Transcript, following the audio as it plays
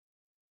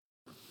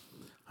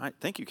All right,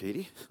 thank you,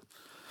 Katie.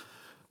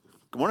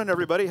 Good morning,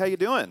 everybody. How you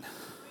doing?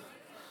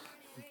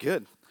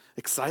 Good.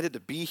 Excited to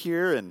be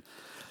here, and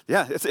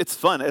yeah, it's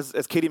fun.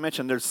 As Katie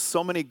mentioned, there's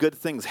so many good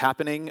things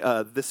happening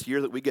this year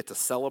that we get to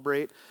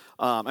celebrate.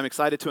 I'm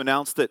excited to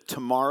announce that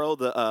tomorrow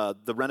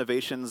the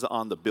renovations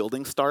on the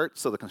building start.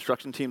 So the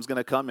construction team's going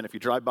to come, and if you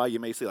drive by, you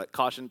may see like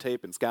caution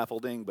tape and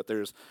scaffolding. But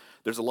there's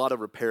a lot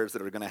of repairs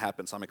that are going to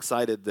happen. So I'm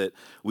excited that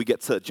we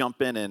get to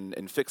jump in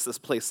and fix this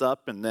place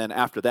up. And then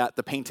after that,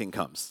 the painting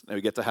comes, and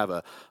we get to have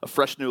a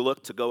fresh new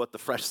look to go with the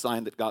fresh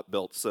sign that got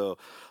built. So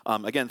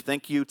again,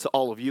 thank you to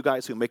all of you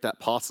guys who make that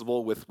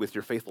possible with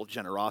your faithful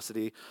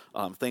generosity.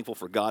 I'm thankful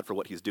for God for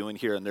what He's doing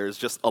here, and there's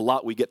just a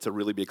lot we get to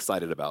really be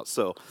excited about.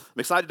 So I'm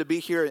excited to be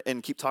here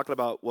and keep talking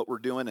about what we're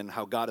doing and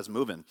how God is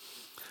moving.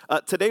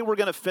 Today we're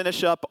going to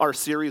finish up our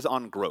series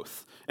on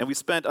growth, and we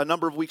spent a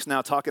number of weeks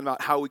now talking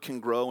about how we can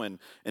grow in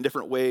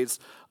different ways.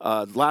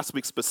 Last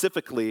week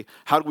specifically,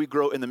 how do we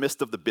grow in the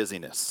midst of the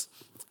busyness?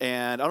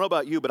 And I don't know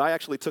about you, but I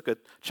actually took a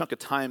chunk of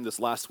time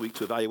this last week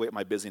to evaluate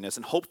my busyness.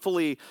 And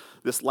hopefully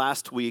this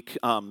last week,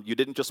 you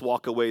didn't just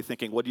walk away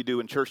thinking, what do you do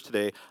in church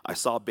today? I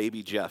saw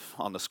baby Jeff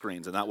on the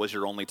screens, and that was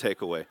your only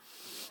takeaway.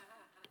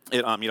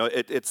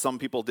 Some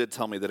people did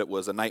tell me that it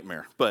was a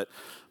nightmare, but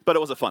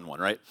it was a fun one,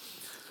 right?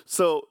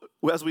 So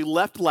as we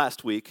left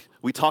last week,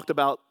 we talked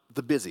about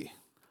the busy.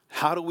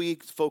 How do we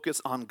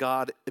focus on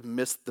God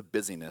amidst the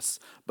busyness?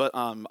 But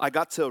I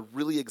got to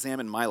really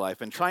examine my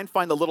life and try and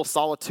find the little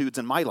solitudes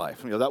in my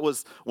life. That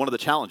was one of the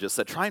challenges,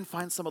 that try and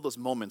find some of those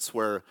moments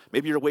where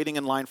maybe you're waiting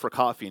in line for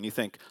coffee and you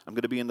think, I'm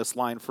going to be in this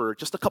line for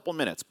just a couple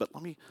minutes, but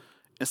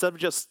instead of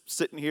just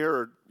sitting here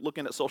or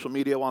looking at social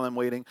media while I'm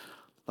waiting,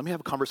 let me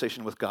have a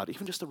conversation with God,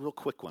 even just a real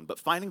quick one. But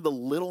finding the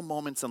little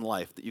moments in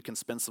life that you can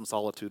spend some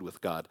solitude with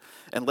God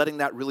and letting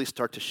that really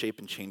start to shape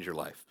and change your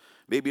life.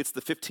 Maybe it's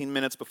the 15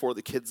 minutes before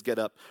the kids get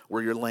up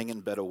where you're laying in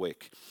bed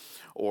awake.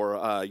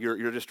 Or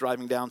you're just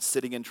driving down,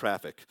 sitting in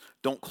traffic.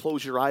 Don't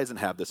close your eyes and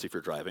have this if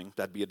you're driving.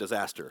 That'd be a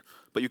disaster.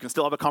 But you can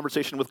still have a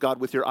conversation with God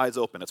with your eyes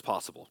open. It's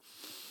possible.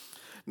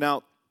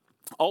 Now,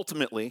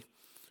 ultimately,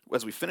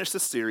 as we finish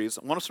this series,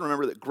 I want us to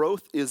remember that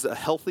growth is a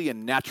healthy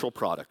and natural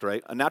product,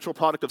 right? A natural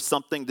product of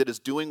something that is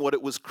doing what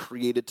it was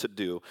created to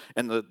do.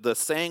 And the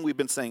saying we've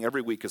been saying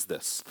every week is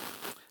this: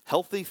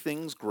 healthy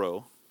things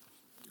grow,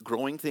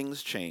 growing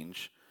things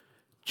change.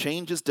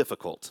 Change is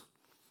difficult.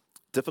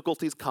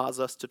 Difficulties cause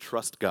us to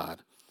trust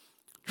God.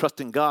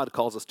 Trusting God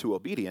calls us to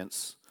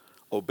obedience.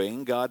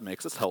 Obeying God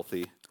makes us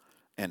healthy,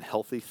 and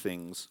healthy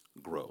things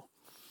grow.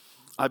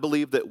 I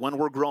believe that when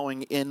we're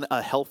growing in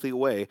a healthy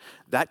way,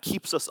 that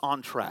keeps us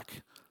on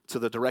track to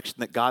the direction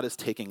that God is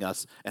taking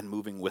us and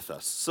moving with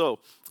us. So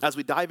as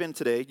we dive in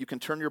today, you can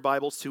turn your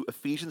Bibles to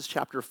Ephesians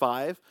chapter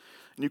 5,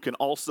 and you can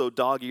also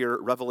dog-ear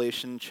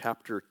Revelation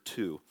chapter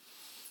 2.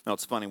 Now,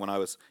 it's funny, when I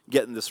was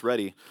getting this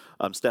ready,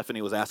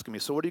 Stephanie was asking me,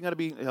 so what are you going to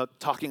be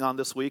talking on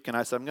this week? And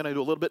I said, I'm going to do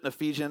a little bit in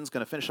Ephesians,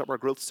 going to finish up our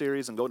growth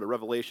series and go into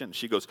Revelation. And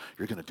she goes,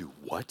 you're going to do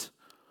what?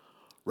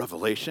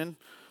 Revelation?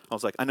 I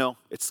was like, I know,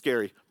 it's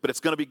scary, but it's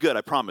going to be good,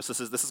 I promise. This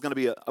is going to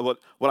be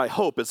what I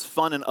hope is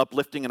fun and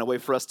uplifting, and a way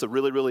for us to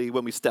really, really,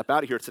 when we step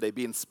out of here today,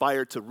 be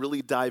inspired to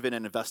really dive in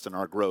and invest in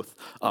our growth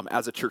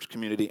as a church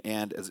community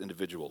and as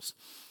individuals.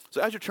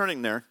 So as you're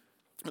turning there,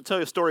 I'll tell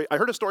you a story. I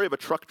heard a story of a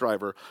truck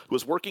driver who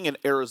was working in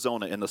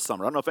Arizona in the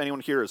summer. I don't know if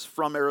anyone here is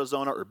from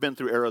Arizona or been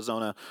through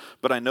Arizona,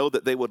 but I know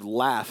that they would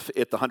laugh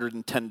at the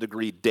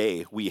 110-degree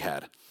day we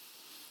had.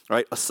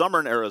 Right? A summer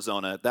in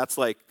Arizona, that's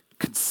like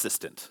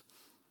consistent.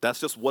 That's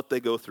just what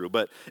they go through.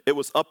 But it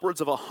was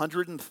upwards of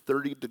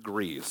 130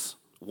 degrees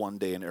one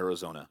day in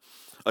Arizona.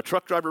 A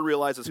truck driver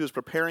realized as he was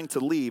preparing to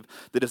leave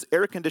that his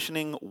air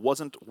conditioning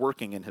wasn't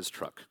working in his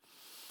truck.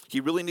 He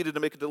really needed to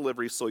make a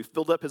delivery, so he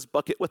filled up his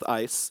bucket with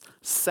ice,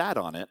 sat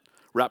on it,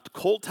 wrapped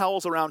cold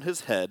towels around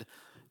his head,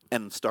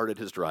 and started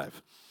his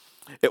drive.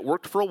 It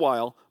worked for a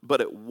while,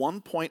 but at one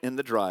point in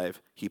the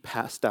drive, he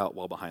passed out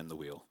while behind the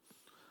wheel.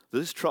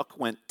 This truck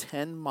went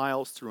 10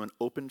 miles through an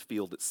open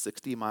field at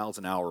 60 miles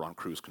an hour on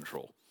cruise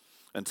control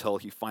until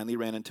he finally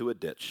ran into a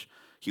ditch.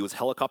 He was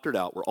helicoptered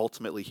out, where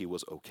ultimately he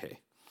was okay.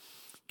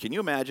 Can you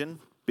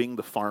imagine being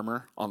the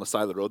farmer on the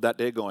side of the road that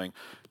day going,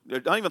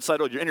 not even side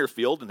road, you're in your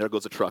field, and there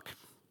goes a truck.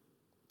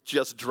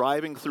 Just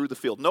driving through the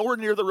field, nowhere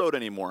near the road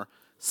anymore,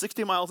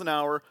 60 miles an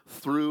hour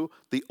through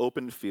the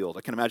open field.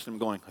 I can imagine him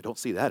going, I don't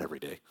see that every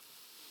day.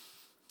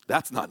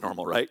 That's not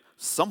normal, right?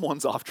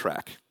 Someone's off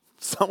track.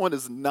 Someone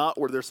is not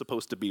where they're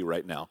supposed to be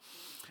right now.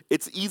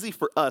 It's easy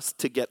for us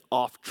to get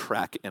off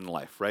track in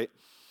life, right?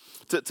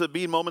 To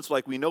be in moments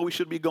like we know we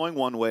should be going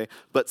one way,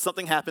 but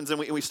something happens and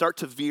we start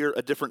to veer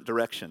a different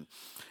direction.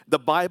 The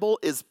Bible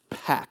is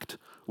packed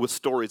with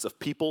stories of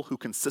people who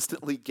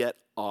consistently get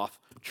off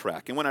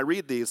track. And when I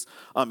read these,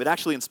 it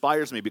actually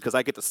inspires me because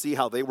I get to see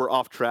how they were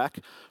off track,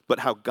 but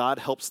how God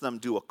helps them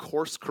do a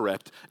course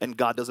correct, and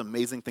God does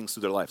amazing things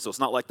through their life. So it's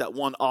not like that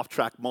one off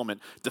track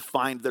moment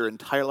defined their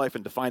entire life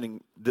and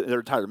defining their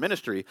entire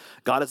ministry.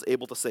 God is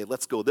able to say,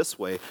 let's go this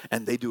way,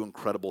 and they do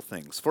incredible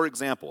things. For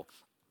example,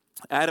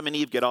 Adam and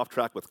Eve get off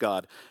track with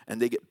God,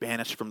 and they get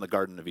banished from the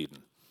Garden of Eden.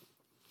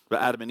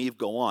 But Adam and Eve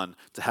go on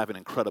to have an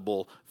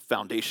incredible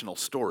foundational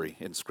story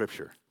in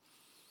Scripture.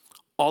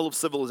 All of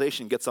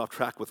civilization gets off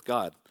track with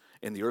God,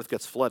 and the earth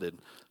gets flooded,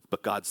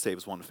 but God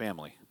saves one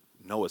family,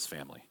 Noah's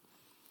family.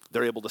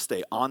 They're able to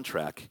stay on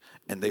track,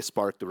 and they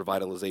spark the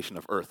revitalization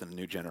of earth in a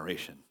new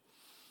generation.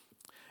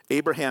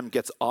 Abraham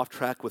gets off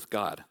track with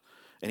God,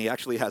 and he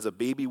actually has a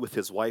baby with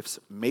his wife's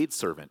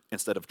maidservant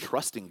instead of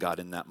trusting God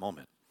in that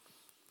moment.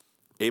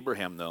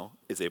 Abraham, though,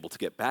 is able to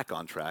get back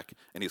on track,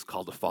 and he's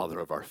called the father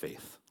of our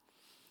faith.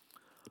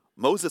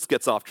 Moses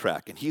gets off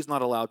track, and he's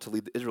not allowed to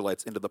lead the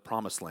Israelites into the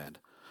promised land.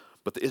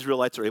 But the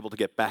Israelites are able to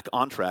get back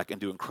on track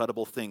and do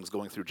incredible things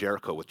going through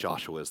Jericho with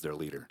Joshua as their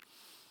leader.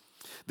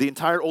 The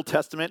entire Old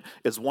Testament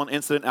is one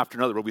incident after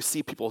another where we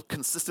see people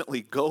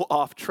consistently go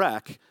off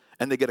track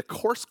and they get a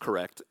course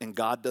correct, and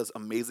God does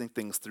amazing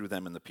things through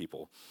them and the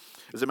people.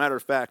 As a matter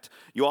of fact,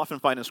 you often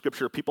find in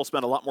Scripture people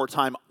spend a lot more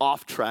time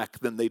off track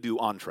than they do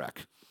on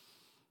track.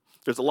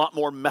 There's a lot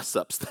more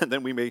mess-ups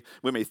than we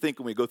may think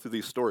when we go through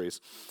these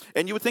stories.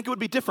 And you would think it would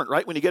be different,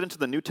 right? When you get into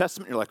the New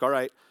Testament, you're like, all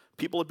right,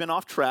 people have been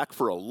off track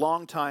for a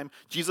long time.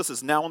 Jesus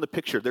is now in the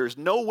picture. There's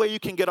no way you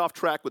can get off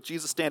track with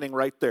Jesus standing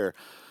right there.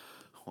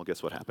 Well,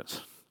 guess what happens?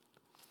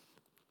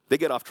 They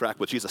get off track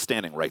with Jesus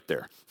standing right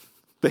there.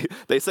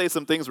 They say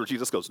some things where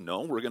Jesus goes,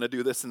 no, we're going to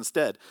do this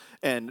instead.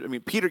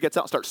 And, Peter gets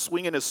out and starts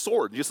swinging his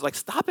sword. And Jesus is like,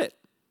 stop it.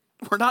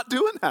 We're not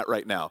doing that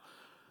right now.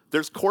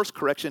 There's course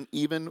correction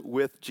even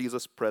with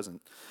Jesus present.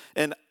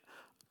 And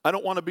I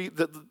don't want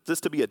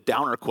this to be a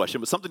downer question,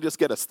 but something to just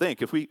get us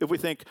think. If we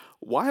think,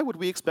 why would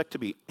we expect to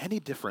be any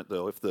different,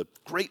 though, if the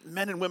great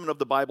men and women of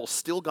the Bible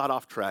still got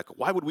off track?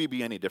 Why would we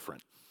be any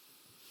different?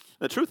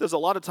 The truth is, a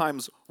lot of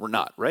times we're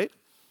not, right?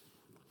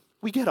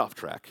 We get off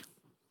track.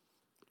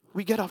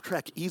 We get off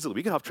track easily.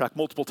 We get off track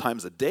multiple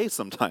times a day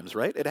sometimes,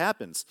 right? It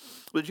happens.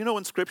 But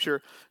in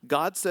Scripture,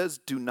 God says,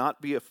 do not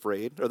be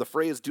afraid, or the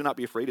phrase do not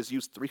be afraid is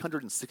used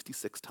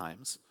 366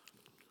 times.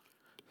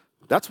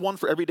 That's one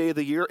for every day of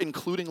the year,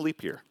 including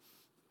leap year.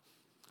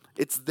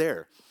 It's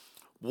there.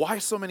 Why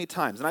so many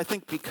times? And I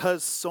think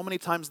because so many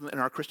times in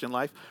our Christian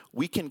life,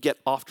 we can get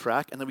off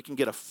track and then we can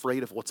get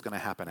afraid of what's going to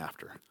happen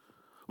after.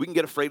 We can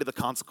get afraid of the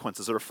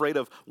consequences or afraid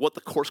of what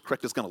the course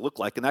correct is going to look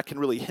like, and that can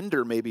really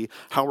hinder maybe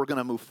how we're going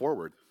to move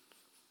forward.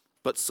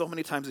 But so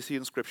many times we see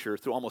in Scripture,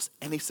 through almost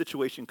any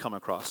situation you come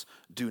across,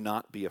 do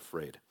not be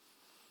afraid.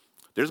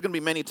 There's going to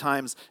be many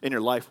times in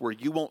your life where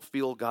you won't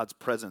feel God's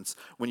presence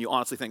when you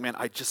honestly think, man,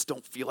 I just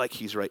don't feel like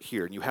he's right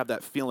here. And you have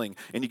that feeling,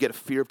 and you get a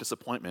fear of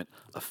disappointment,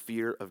 a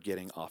fear of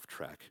getting off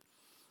track.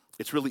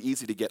 It's really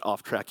easy to get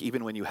off track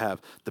even when you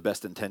have the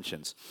best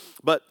intentions.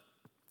 But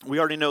we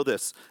already know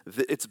this.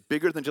 It's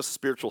bigger than just a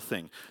spiritual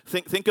thing.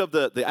 Think of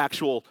the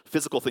actual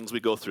physical things we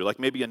go through, like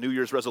maybe a New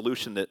Year's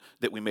resolution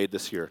that we made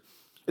this year.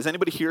 Is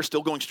anybody here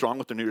still going strong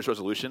with their New Year's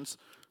resolutions?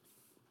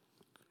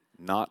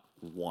 Not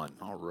one.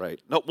 All right.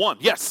 No, one.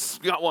 Yes,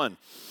 you got one.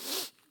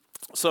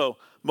 So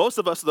most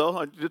of us,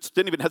 though, just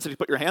didn't even hesitate to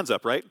put your hands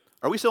up, right?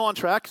 Are we still on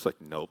track? It's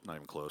like, nope, not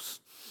even close.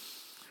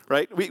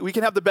 Right? We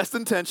can have the best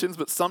intentions,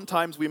 but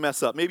sometimes we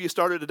mess up. Maybe you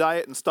started a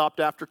diet and stopped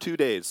after 2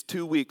 days,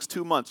 2 weeks,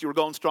 2 months. You were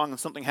going strong and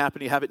something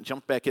happened. You haven't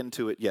jumped back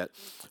into it yet.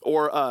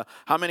 Or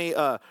how many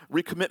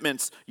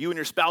recommitments you and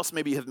your spouse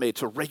maybe have made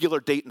to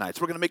regular date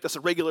nights. We're going to make this a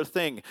regular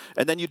thing.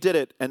 And then you did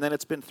it, and then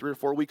it's been 3 or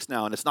 4 weeks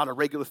now, and it's not a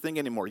regular thing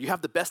anymore. You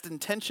have the best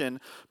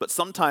intention, but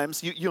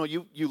sometimes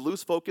you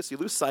lose focus, you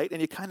lose sight, and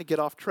you kind of get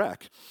off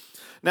track.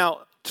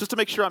 Now, just to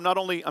make sure I'm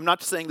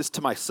not saying this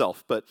to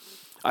myself, but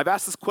I've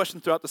asked this question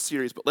throughout the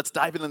series, but let's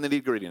dive into the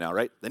nitty-gritty now,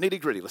 right? The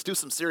nitty-gritty. Let's do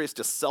some serious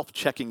just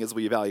self-checking as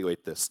we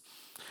evaluate this.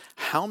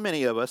 How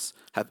many of us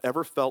have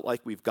ever felt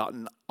like we've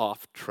gotten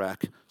off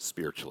track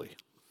spiritually?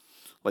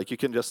 Like you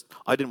can just,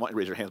 I didn't want you to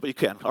raise your hands, but you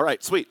can. All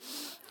right, sweet.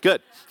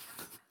 Good.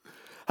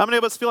 How many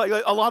of us feel like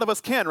a lot of us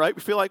can, right?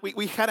 We feel like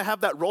we kind of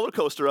have that roller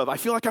coaster of, I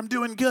feel like I'm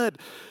doing good.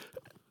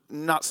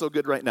 Not so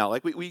good right now.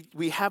 Like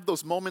we have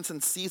those moments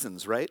and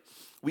seasons, right?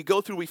 We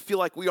go through, we feel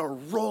like we are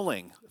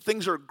rolling.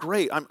 Things are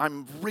great.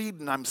 I'm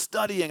reading, I'm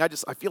studying. I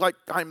feel like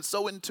I'm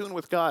so in tune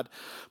with God.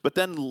 But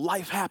then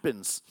life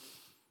happens,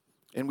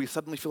 and we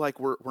suddenly feel like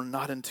we're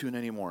not in tune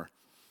anymore.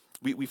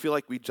 We feel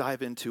like we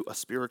dive into a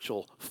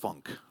spiritual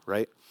funk,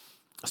 right?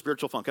 A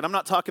spiritual funk. And I'm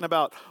not talking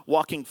about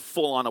walking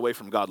full on away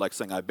from God, like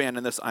saying, I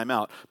abandon this, I'm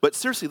out. But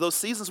seriously, those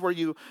seasons where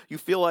you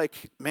feel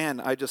like, man,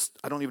 I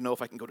don't even know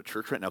if I can go to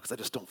church right now because I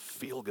just don't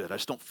feel good. I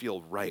just don't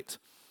feel right.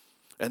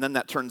 And then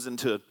that turns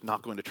into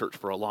not going to church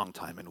for a long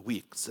time, and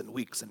weeks and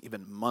weeks and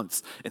even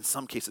months, in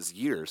some cases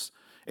years.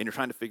 And you're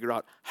trying to figure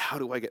out, how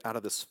do I get out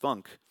of this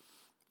funk?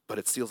 But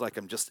it feels like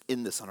I'm just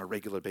in this on a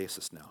regular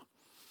basis now.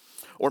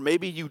 Or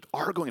maybe you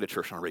are going to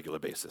church on a regular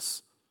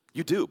basis.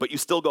 You do, but you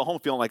still go home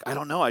feeling like, I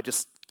don't know, I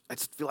just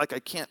feel like I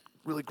can't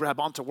really grab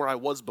onto where I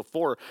was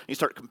before. And you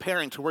start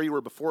comparing to where you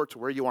were before to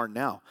where you are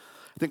now.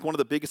 I think one of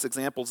the biggest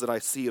examples that I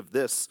see of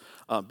this,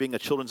 being a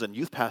children's and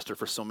youth pastor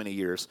for so many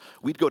years,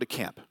 we'd go to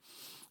camp.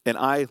 And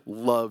I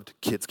loved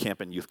kids camp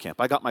and youth camp.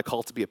 I got my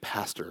call to be a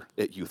pastor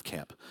at youth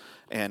camp.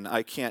 And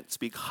I can't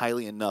speak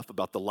highly enough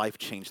about the life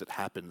change that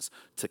happens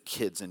to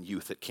kids and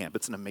youth at camp.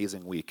 It's an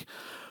amazing week.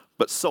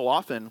 But so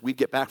often we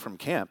get back from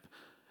camp,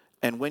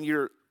 and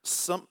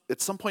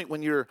at some point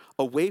when you're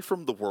away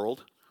from the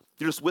world,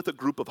 you're just with a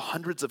group of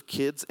hundreds of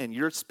kids, and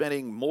you're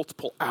spending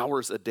multiple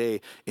hours a day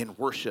in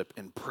worship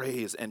and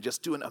praise and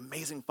just doing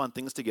amazing fun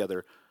things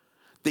together.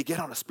 They get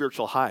on a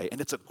spiritual high,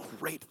 and it's a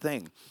great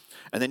thing.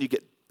 And then you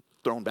get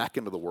thrown back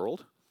into the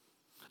world,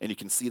 and you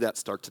can see that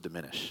start to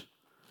diminish.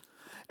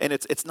 And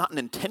it's not an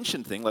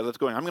intention thing, like, let's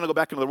go, I'm going to go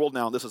back into the world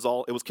now, and this is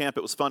all, it was camp,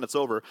 it was fun, it's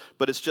over.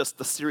 But it's just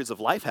the series of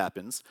life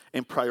happens,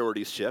 and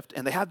priorities shift,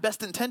 and they have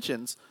best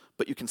intentions,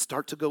 but you can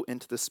start to go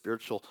into this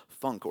spiritual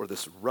funk or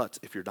this rut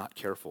if you're not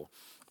careful.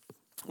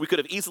 We could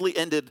have easily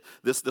ended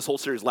this whole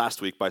series last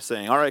week by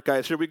saying, all right,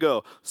 guys, here we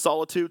go.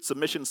 Solitude,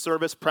 submission,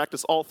 service,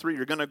 practice all three.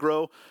 You're going to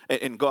grow,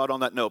 and go out on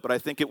that note. But I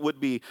think it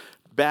would be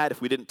bad if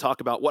we didn't talk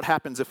about what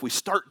happens if we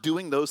start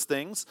doing those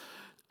things,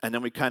 and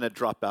then we kind of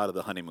drop out of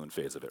the honeymoon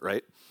phase of it,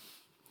 right?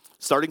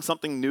 Starting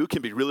something new can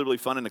be really, really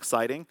fun and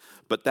exciting,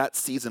 but that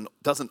season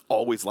doesn't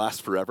always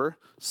last forever.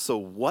 So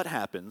what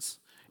happens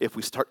if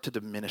we start to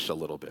diminish a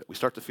little bit? We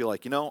start to feel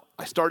like,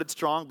 I started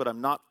strong, but I'm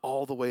not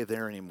all the way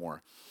there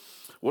anymore.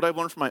 What I've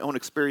learned from my own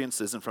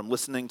experiences and from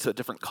listening to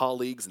different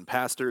colleagues and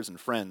pastors and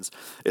friends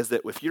is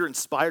that if you're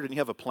inspired and you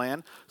have a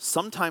plan,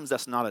 sometimes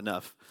that's not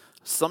enough.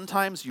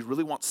 Sometimes you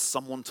really want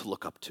someone to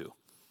look up to.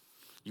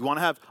 You want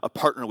to have a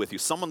partner with you,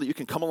 someone that you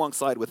can come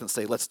alongside with and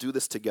say, let's do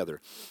this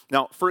together.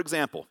 Now, for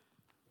example,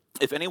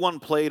 if anyone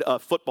played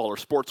football or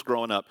sports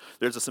growing up,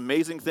 there's this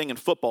amazing thing in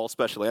football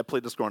especially, I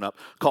played this growing up,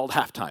 called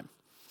halftime.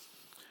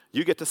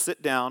 You get to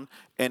sit down,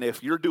 and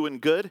if you're doing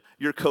good,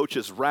 your coach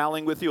is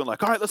rallying with you and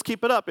like, all right, let's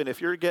keep it up. And if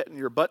you're getting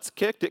your butts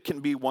kicked, it can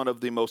be one of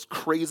the most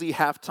crazy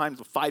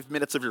halftimes, 5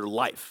 minutes of your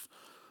life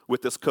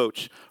with this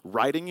coach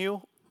riding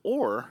you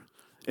or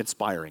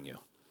inspiring you.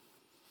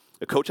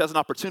 A coach has an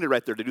opportunity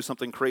right there to do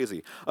something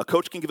crazy. A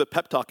coach can give a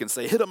pep talk and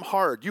say, hit them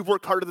hard. You've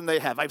worked harder than they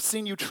have. I've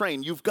seen you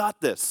train. You've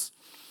got this.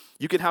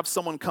 You can have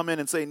someone come in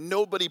and say,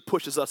 nobody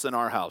pushes us in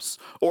our house.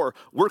 Or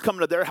we're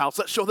coming to their house.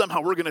 Let's show them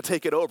how we're going to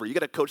take it over. You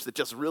get a coach that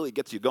just really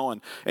gets you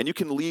going. And you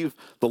can leave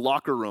the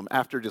locker room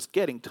after just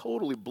getting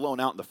totally blown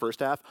out in the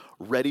first half,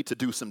 ready to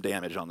do some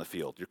damage on the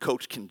field. Your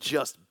coach can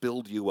just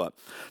build you up.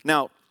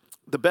 Now,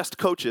 the best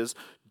coaches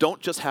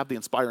don't just have the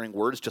inspiring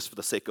words just for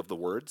the sake of the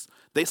words.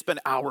 They spend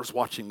hours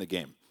watching the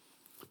game.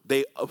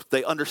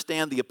 They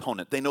understand the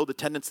opponent. They know the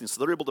tendencies, so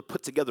they're able to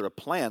put together a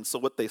plan so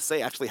what they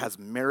say actually has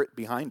merit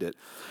behind it.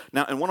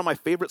 Now, in one of my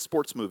favorite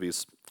sports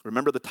movies,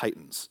 Remember the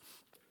Titans,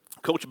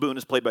 Coach Boone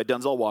is played by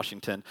Denzel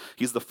Washington.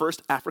 He's the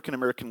first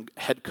African-American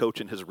head coach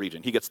in his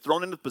region. He gets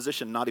thrown into the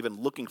position not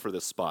even looking for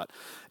this spot.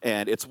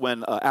 And it's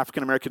when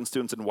African-American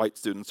students and white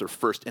students are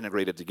first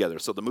integrated together.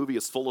 So the movie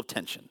is full of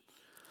tension.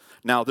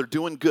 Now, they're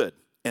doing good,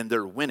 and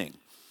they're winning.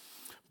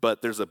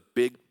 But there's a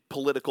big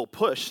political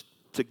push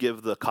to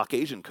give the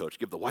Caucasian coach,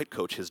 give the white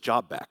coach his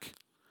job back.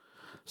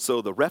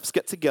 So the refs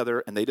get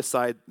together and they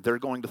decide they're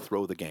going to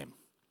throw the game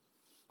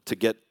to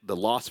get the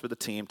loss for the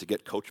team, to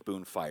get Coach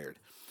Boone fired.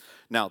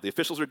 Now, the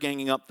officials are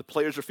ganging up. The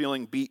players are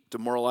feeling beat,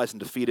 demoralized,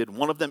 and defeated.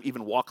 One of them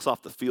even walks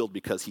off the field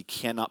because he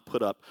cannot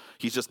put up.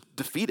 He's just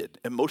defeated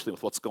emotionally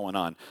with what's going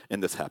on,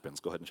 and this happens.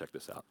 Go ahead and check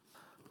this out.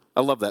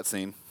 I love that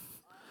scene.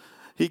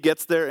 He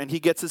gets there, and he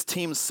gets his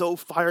team so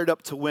fired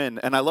up to win.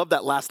 And I love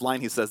that last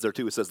line he says there,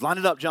 too. He says, line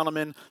it up,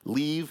 gentlemen,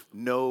 leave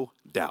no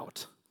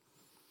doubt.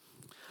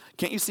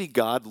 Can't you see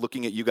God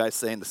looking at you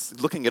guys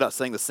looking at us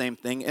saying the same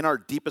thing in our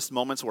deepest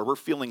moments where we're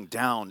feeling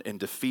down and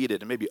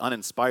defeated and maybe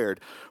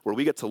uninspired, where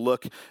we get to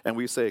look and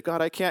we say,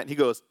 God, I can't. And he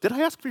goes, did I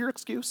ask for your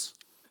excuse?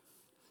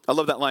 I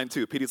love that line,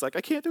 too. Petey's like,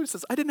 I can't do it. He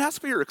says, I didn't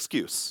ask for your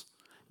excuse.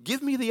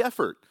 Give me the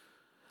effort.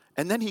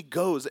 And then he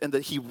goes and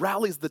he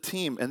rallies the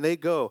team and they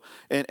go.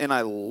 And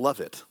I love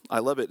it. I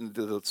love it, and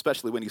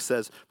especially when he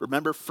says,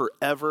 remember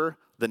forever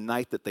the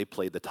night that they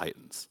played the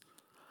Titans.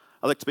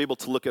 I like to be able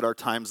to look at our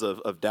times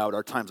of doubt,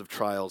 our times of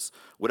trials,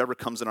 whatever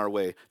comes in our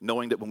way,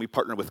 knowing that when we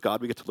partner with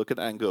God, we get to look at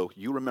that and go,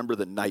 you remember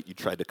the night you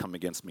tried to come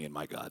against me and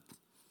my God.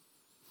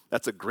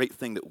 That's a great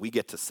thing that we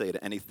get to say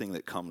to anything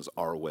that comes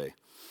our way.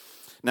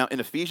 Now, in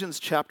Ephesians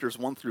chapters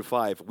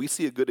 1-5, we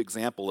see a good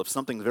example of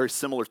something very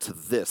similar to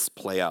this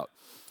play out.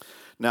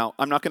 Now,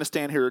 I'm not going to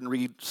stand here and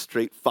read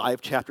straight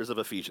 5 chapters of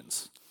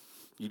Ephesians.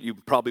 You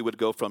probably would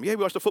go from, yeah,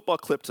 we watched a football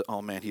clip to,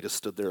 oh man, he just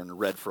stood there and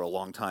read for a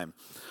long time.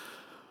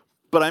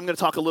 But I'm going to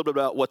talk a little bit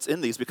about what's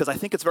in these because I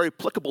think it's very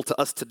applicable to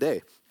us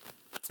today.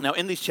 Now,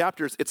 in these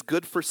chapters, it's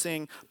good for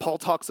seeing Paul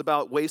talks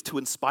about ways to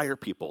inspire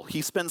people.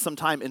 He spends some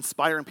time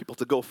inspiring people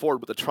to go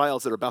forward with the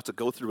trials they're about to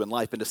go through in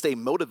life and to stay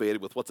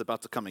motivated with what's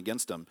about to come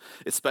against them,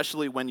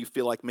 especially when you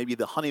feel like maybe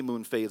the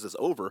honeymoon phase is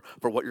over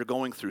for what you're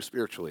going through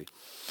spiritually.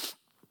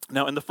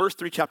 Now, in the first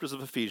 3 chapters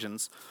of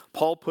Ephesians,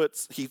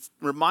 he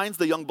reminds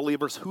the young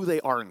believers who they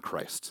are in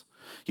Christ.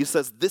 He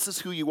says, this is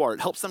who you are.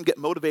 It helps them get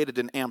motivated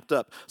and amped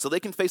up so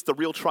they can face the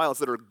real trials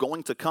that are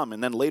going to come.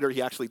 And then later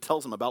he actually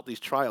tells them about these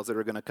trials that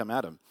are going to come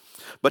at him.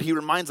 But he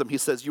reminds them, he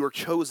says, you are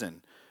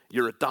chosen,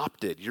 you're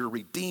adopted, you're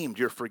redeemed,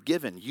 you're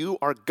forgiven. You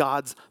are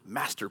God's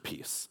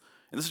masterpiece.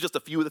 And this is just a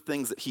few of the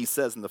things that he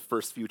says in the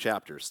first few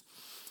chapters.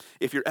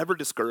 If you're ever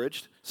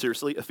discouraged,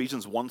 seriously,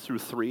 Ephesians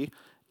 1-3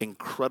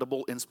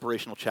 incredible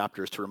inspirational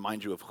chapters to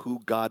remind you of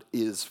who God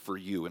is for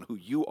you and who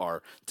you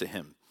are to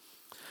him.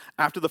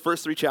 After the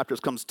first 3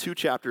 chapters comes 2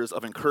 chapters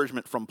of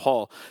encouragement from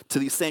Paul to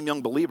these same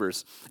young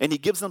believers, and he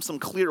gives them some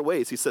clear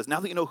ways. He says, now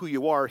that you know who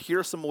you are, here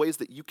are some ways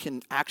that you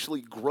can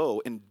actually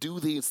grow and do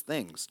these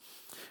things.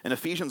 In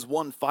Ephesians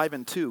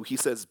 1:5-2, he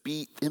says,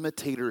 be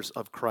imitators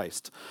of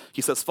Christ.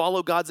 He says,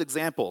 follow God's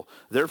example,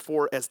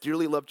 therefore, as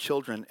dearly loved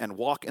children, and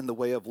walk in the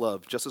way of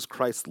love, just as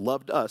Christ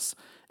loved us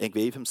and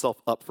gave himself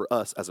up for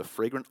us as a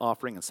fragrant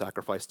offering and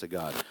sacrifice to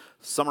God.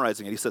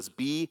 Summarizing it, he says,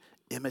 be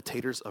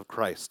imitators of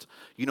Christ.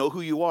 You know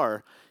who you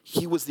are.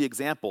 He was the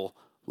example.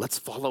 Let's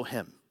follow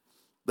him.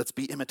 Let's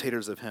be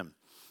imitators of him.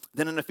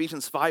 Then in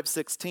Ephesians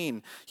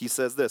 5:16, he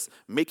says this,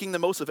 making the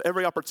most of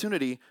every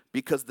opportunity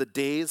because the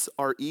days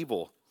are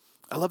evil.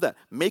 I love that.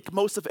 Make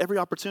most of every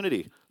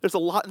opportunity. There's a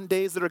lot in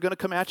days that are going to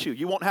come at you.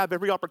 You won't have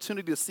every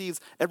opportunity to seize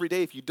every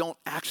day if you don't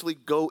actually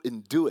go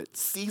and do it.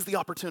 Seize the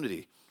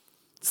opportunity.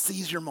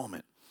 Seize your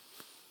moment.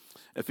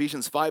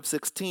 Ephesians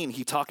 5:16,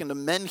 he talking to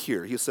men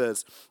here. He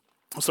says,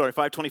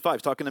 5:25,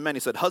 he's talking to men. He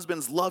said,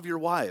 husbands, love your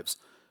wives,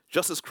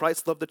 just as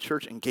Christ loved the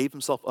church and gave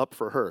himself up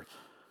for her.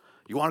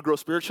 You want to grow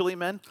spiritually,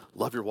 men?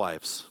 Love your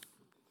wives.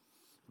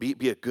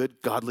 Be a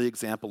good, godly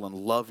example and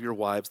love your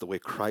wives the way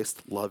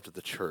Christ loved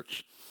the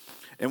church.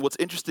 And what's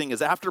interesting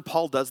is after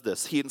Paul does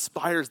this, he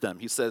inspires them.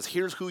 He says,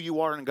 here's who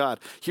you are in God.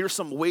 Here's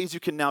some ways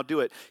you can now do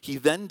it. He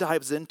then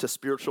dives into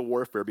spiritual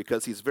warfare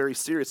because he's very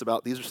serious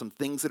about these are some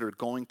things that are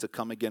going to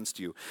come against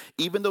you.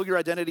 Even though your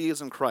identity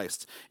is in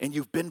Christ and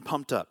you've been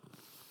pumped up,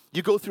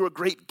 you go through a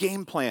great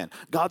game plan.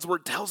 God's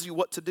word tells you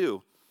what to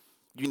do.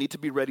 You need to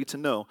be ready to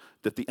know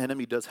that the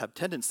enemy does have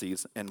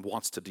tendencies and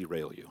wants to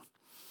derail you.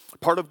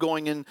 Part of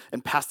going in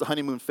and past the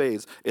honeymoon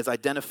phase is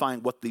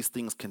identifying what these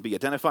things can be,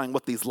 identifying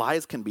what these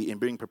lies can be, and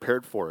being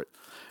prepared for it.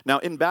 Now,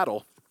 in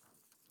battle,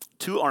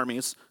 2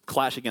 armies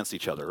clash against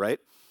each other, right?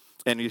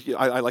 And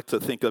I like to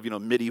think of,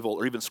 medieval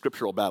or even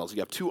scriptural battles. You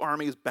have 2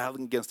 armies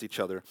battling against each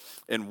other,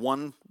 and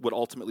one would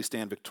ultimately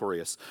stand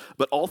victorious.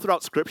 But all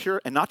throughout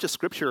Scripture, and not just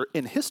Scripture,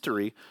 in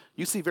history,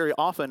 you see very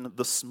often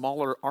the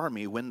smaller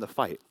army win the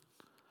fight.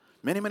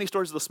 Many, many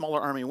stories of the smaller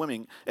army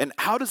winning. And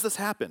how does this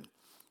happen?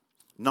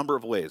 Number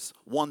of ways.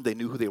 1, they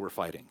knew who they were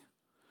fighting.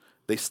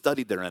 They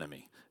studied their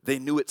enemy. They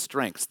knew its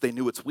strengths. They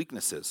knew its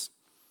weaknesses,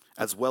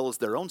 as well as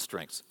their own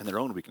strengths and their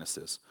own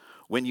weaknesses.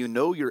 When you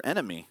know your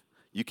enemy,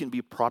 you can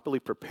be properly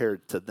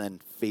prepared to then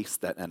face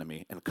that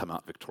enemy and come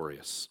out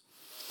victorious.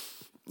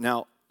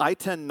 Now, I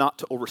tend not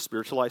to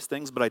over-spiritualize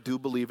things, but I do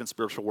believe in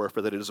spiritual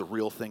warfare that it is a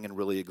real thing and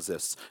really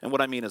exists. And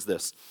what I mean is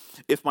this.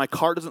 If my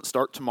car doesn't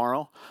start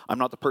tomorrow, I'm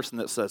not the person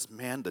that says,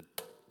 man, the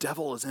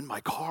devil is in my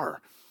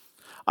car.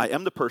 I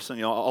am the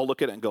person, I'll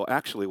look at it and go,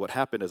 actually, what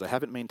happened is I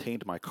haven't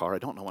maintained my car. I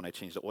don't know when I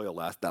changed the oil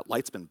last. That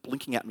light's been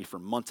blinking at me for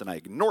months, and I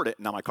ignored it,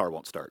 and now my car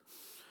won't start.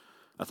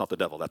 That's not the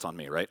devil. That's on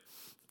me, right?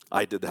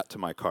 I did that to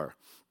my car.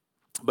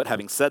 But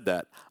having said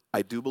that,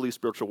 I do believe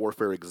spiritual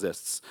warfare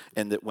exists,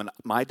 and that when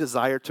my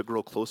desire to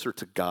grow closer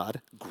to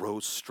God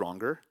grows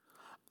stronger,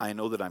 I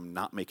know that I'm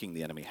not making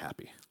the enemy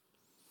happy.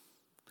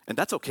 And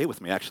that's okay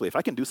with me, actually. If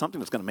I can do something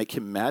that's going to make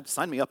him mad,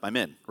 sign me up, I'm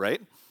in,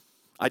 right?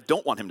 I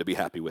don't want him to be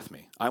happy with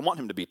me. I want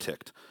him to be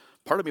ticked.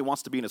 Part of me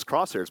wants to be in his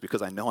crosshairs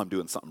because I know I'm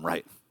doing something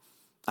right.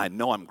 I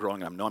know I'm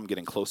growing. I know I'm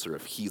getting closer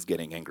if he's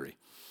getting angry.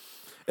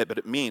 But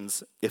it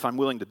means if I'm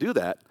willing to do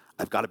that,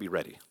 I've got to be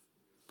ready.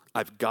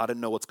 I've got to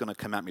know what's going to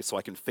come at me so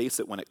I can face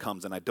it when it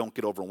comes and I don't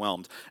get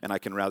overwhelmed. And I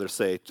can rather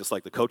say, just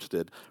like the coach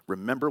did,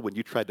 remember when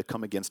you tried to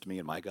come against me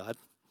and my God?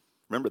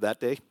 Remember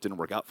that day? Didn't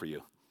work out for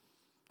you.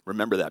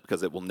 Remember that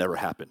because it will never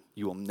happen.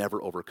 You will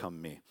never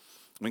overcome me.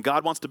 When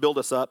God wants to build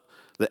us up,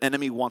 the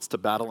enemy wants to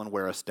battle and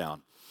wear us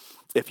down.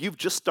 If you've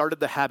just started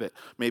the habit,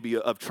 maybe,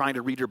 of trying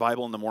to read your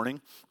Bible in the morning,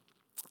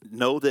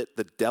 know that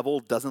the devil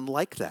doesn't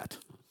like that.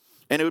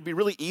 And it would be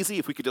really easy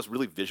if we could just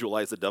really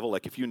visualize the devil.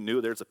 Like if you knew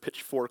there's a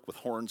pitchfork with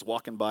horns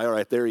walking by, all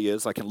right, there he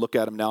is. I can look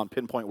at him now and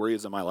pinpoint where he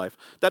is in my life.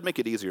 That'd make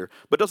it easier,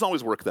 but it doesn't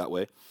always work that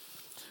way.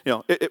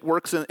 It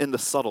works in the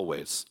subtle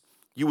ways.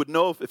 You would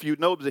know, if you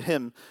know to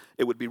him,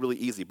 it would be really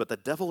easy. But the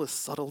devil is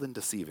subtle and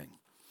deceiving.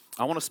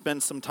 I want to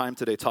spend some time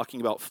today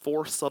talking about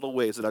 4 subtle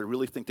ways that I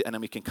really think the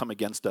enemy can come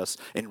against us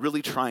and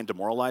really try and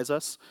demoralize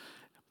us.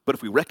 But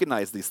if we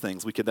recognize these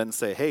things, we can then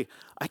say, hey,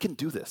 I can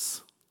do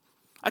this.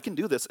 I can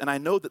do this, and I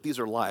know that these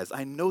are lies.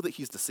 I know that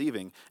he's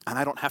deceiving, and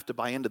I don't have to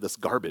buy into this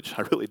garbage.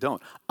 I really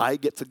don't. I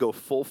get to go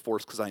full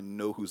force because I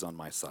know who's on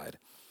my side.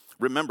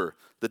 Remember,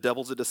 the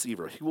devil's a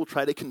deceiver. He will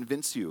try to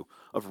convince you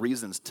of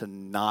reasons to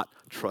not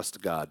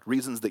trust God,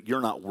 reasons that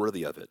you're not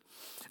worthy of it.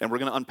 And we're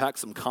going to unpack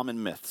some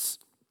common myths.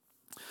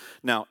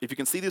 Now, if you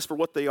can see these for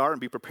what they are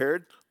and be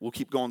prepared, we'll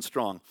keep going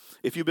strong.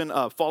 If you've been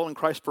following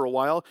Christ for a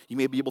while, you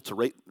may be able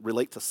to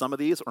relate to some of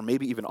these or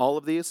maybe even all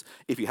of these.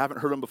 If you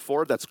haven't heard them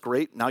before, that's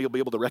great. Now you'll be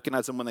able to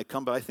recognize them when they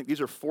come. But I think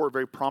these are 4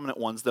 very prominent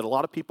ones that a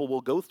lot of people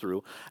will go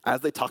through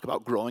as they talk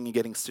about growing and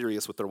getting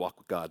serious with their walk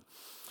with God.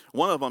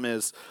 One of them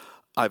is,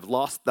 I've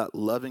lost that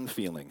loving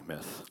feeling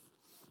myth.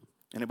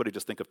 Anybody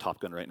just think of Top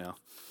Gun right now?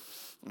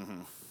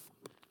 Mm-hmm.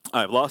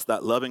 I've lost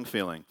that loving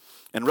feeling.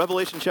 In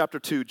Revelation chapter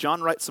 2,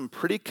 John writes some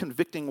pretty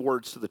convicting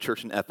words to the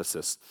church in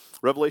Ephesus.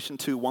 Revelation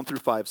 2, 1 through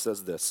 5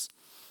 says this.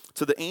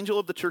 To the angel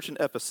of the church in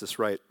Ephesus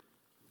write,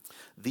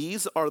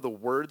 these are the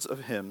words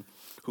of him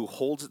who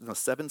holds the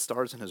 7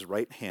 stars in his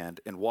right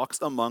hand and walks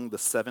among the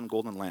 7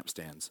 golden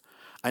lampstands.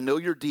 I know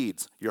your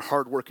deeds, your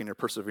hard work, and your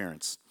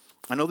perseverance.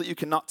 I know that you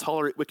cannot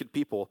tolerate wicked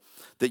people,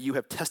 that you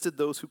have tested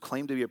those who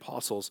claim to be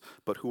apostles,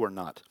 but who are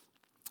not,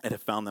 and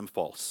have found them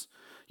false.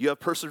 You have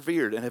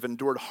persevered and have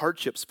endured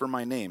hardships for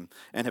my name,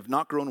 and have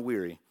not grown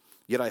weary.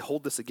 Yet I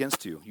hold this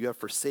against you. You have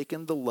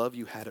forsaken the love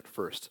you had at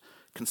first.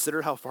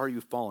 Consider how far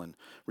you've fallen.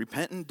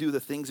 Repent and do the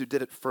things you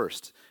did at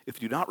first.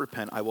 If you do not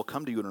repent, I will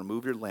come to you and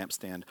remove your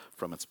lampstand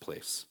from its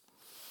place.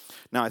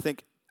 Now, I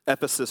think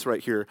Ephesus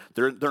right here,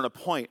 they're in a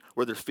point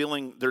where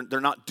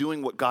they're not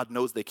doing what God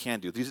knows they can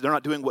do. They're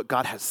not doing what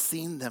God has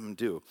seen them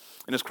do.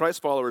 And as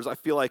Christ followers, I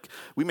feel like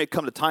we may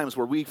come to times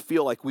where we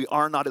feel like we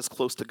are not as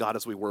close to God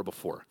as we were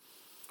before.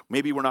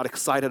 Maybe we're not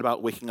excited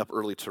about waking up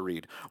early to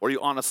read, or you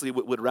honestly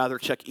would rather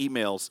check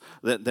emails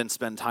than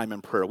spend time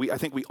in prayer. I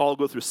think we all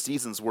go through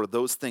seasons where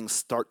those things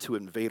start to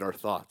invade our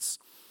thoughts.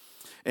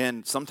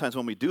 And sometimes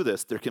when we do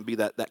this, there can be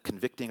that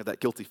convicting or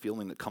that guilty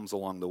feeling that comes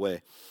along the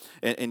way.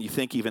 And you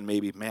think even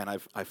maybe, man,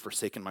 I've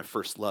forsaken my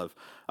first love.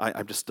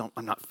 I'm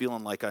not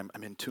feeling like I'm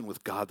in tune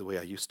with God the way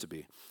I used to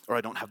be, or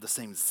I don't have the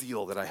same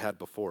zeal that I had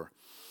before.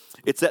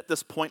 It's at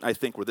this point, I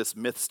think, where this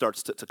myth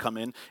starts to come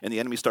in and the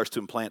enemy starts to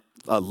implant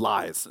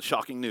lies,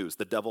 shocking news.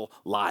 The devil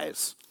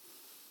lies.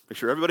 Make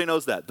sure everybody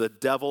knows that. The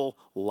devil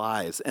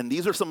lies. And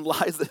these are some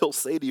lies that he'll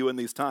say to you in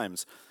these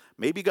times.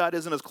 Maybe God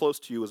isn't as close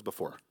to you as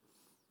before.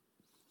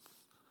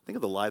 Think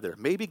of the lie there.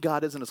 Maybe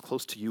God isn't as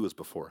close to you as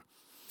before.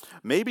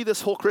 Maybe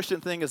this whole Christian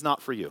thing is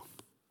not for you.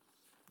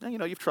 Now,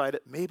 you've tried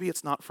it. Maybe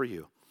it's not for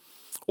you.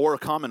 Or a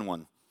common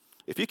one.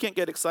 If you can't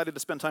get excited to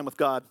spend time with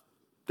God,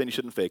 then you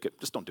shouldn't fake it.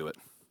 Just don't do it.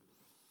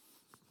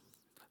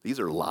 These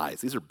are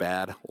lies. These are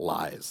bad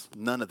lies.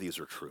 None of these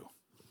are true.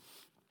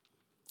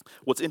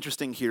 What's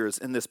interesting here is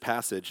in this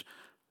passage,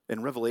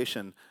 in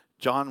Revelation,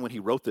 John, when he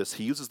wrote this,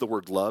 he uses the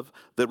word love.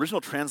 The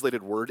original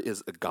translated word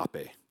is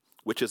agape,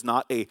 which is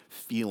not a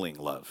feeling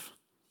love.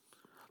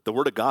 The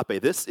word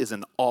agape, this is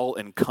an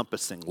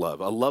all-encompassing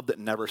love, a love that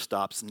never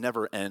stops,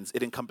 never ends.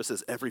 It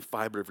encompasses every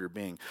fiber of your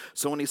being.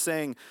 So when he's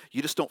saying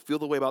you just don't feel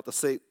the way about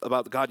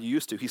the God you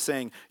used to, he's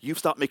saying you've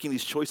stopped making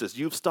these choices.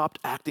 You've stopped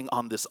acting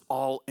on this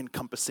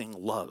all-encompassing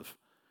love.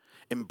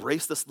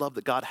 Embrace this love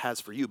that God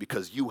has for you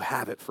because you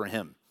have it for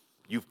him.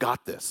 You've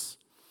got this.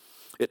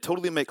 It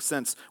totally makes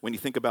sense when you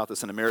think about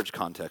this in a marriage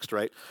context,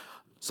 right?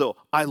 So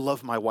I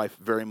love my wife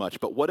very much,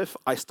 but what if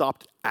I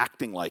stopped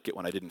acting like it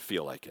when I didn't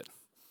feel like it?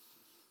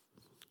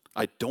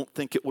 I don't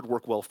think it would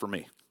work well for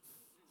me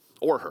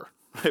or her.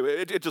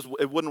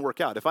 It wouldn't work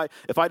out.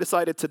 If I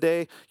decided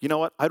today, you know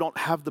what, I don't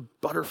have the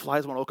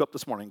butterflies when I woke up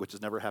this morning, which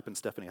has never happened.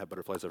 Stephanie had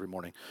butterflies every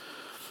morning.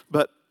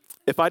 But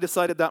if I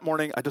decided that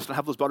morning, I just don't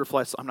have those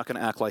butterflies, so I'm not going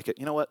to act like it.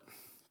 You know what?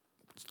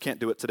 Can't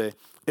do it today.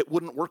 It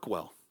wouldn't work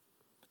well.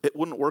 It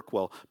wouldn't work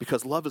well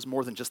because love is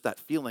more than just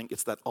that feeling.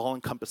 It's that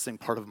all-encompassing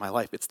part of my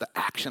life. It's the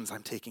actions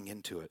I'm taking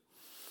into it.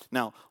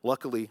 Now,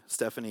 luckily,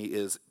 Stephanie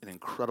is an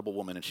incredible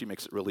woman, and she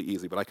makes it really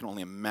easy, but I can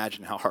only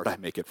imagine how hard I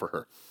make it for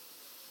her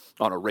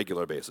on a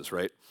regular basis,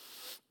 right?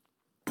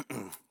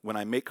 When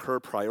I make her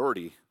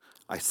priority,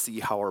 I see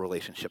how our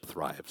relationship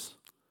thrives.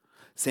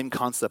 Same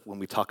concept when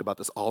we talk about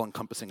this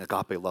all-encompassing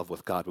agape love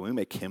with God. When we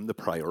make him the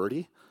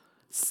priority,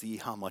 see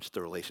how much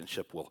the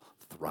relationship will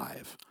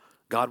thrive.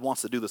 God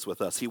wants to do this with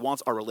us. He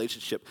wants our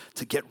relationship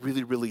to get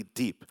really, really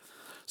deep.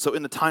 So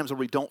in the times where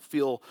we don't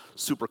feel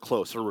super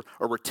close or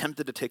we're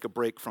tempted to take a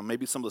break from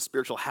maybe some of the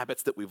spiritual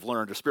habits that we've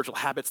learned or spiritual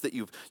habits that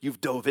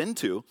you've dove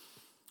into,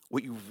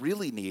 what you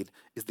really need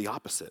is the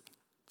opposite.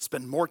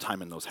 Spend more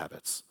time in those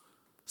habits.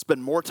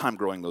 Spend more time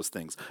growing those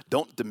things.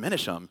 Don't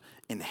diminish them,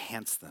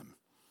 enhance them.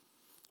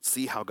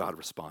 See how God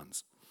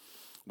responds.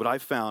 What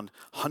I've found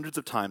hundreds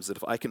of times that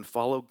if I can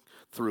follow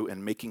through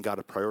in making God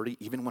a priority,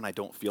 even when I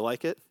don't feel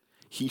like it,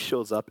 he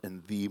shows up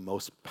in the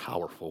most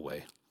powerful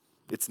way.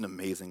 It's an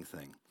amazing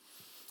thing.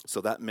 So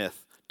that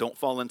myth, don't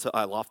fall into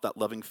I lost that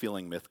loving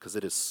feeling myth because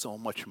it is so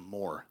much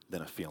more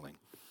than a feeling.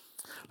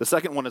 The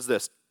second one is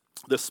this,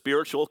 the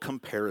spiritual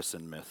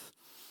comparison myth.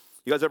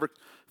 You guys ever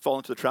fall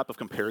into the trap of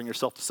comparing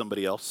yourself to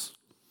somebody else?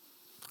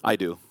 I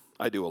do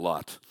a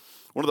lot.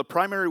 One of the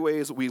primary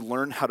ways we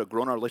learn how to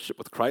grow in our relationship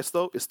with Christ,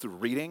 though, is through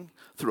reading,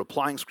 through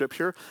applying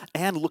Scripture,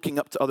 and looking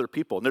up to other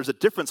people. And there's a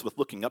difference with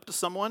looking up to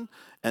someone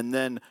and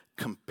then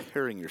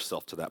comparing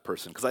yourself to that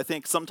person. Because I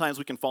think sometimes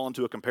we can fall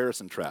into a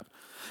comparison trap.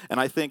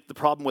 And I think the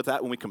problem with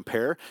that when we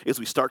compare is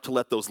we start to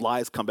let those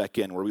lies come back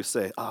in where we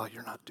say, oh,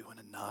 you're not doing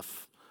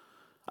enough.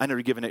 I know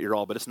you're giving it your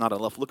all, but it's not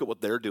enough. Look at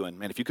what they're doing.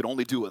 Man, if you could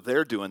only do what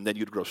they're doing, then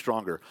you'd grow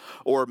stronger.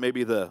 Or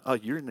maybe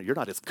you're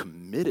not as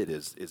committed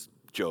as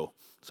Joe.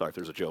 Sorry if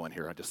there's a Joe in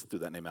here. I just threw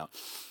that name out.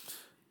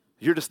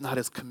 You're just not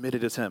as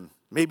committed as him.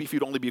 Maybe if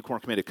you'd only be more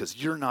committed because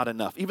you're not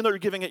enough. Even though you're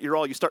giving it your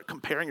all, you start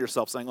comparing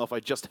yourself saying, oh, if I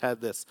just had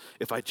this,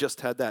 if I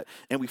just had that.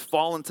 And we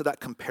fall into that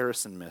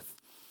comparison myth.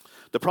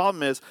 The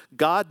problem is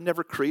God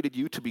never created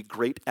you to be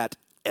great at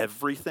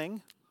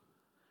everything.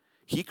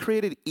 He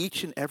created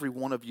each and every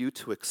one of you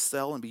to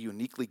excel and be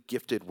uniquely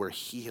gifted where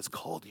he has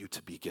called you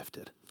to be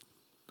gifted.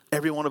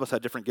 Every one of us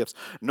had different gifts.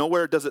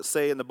 Nowhere does it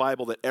say in the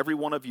Bible that every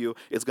one of you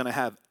is going to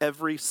have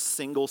every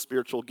single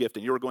spiritual gift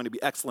and you're going to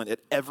be excellent at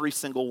every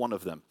single one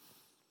of them.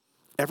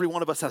 Every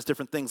one of us has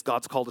different things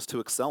God's called us to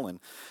excel in.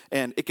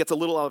 And it gets a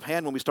little out of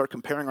hand when we start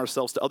comparing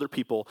ourselves to other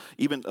people,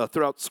 even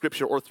throughout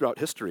Scripture or throughout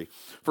history.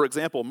 For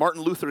example,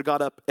 Martin Luther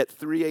got up at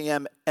 3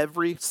 a.m.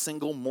 every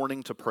single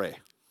morning to pray.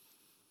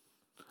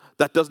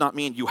 That does not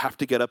mean you have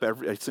to get up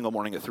every single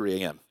morning at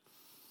 3 a.m.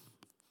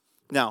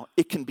 Now,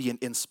 it can be an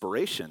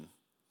inspiration,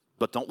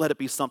 but don't let it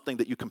be something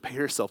that you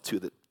compare yourself to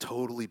that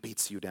totally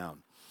beats you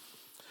down.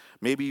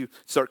 Maybe you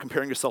start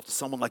comparing yourself to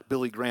someone like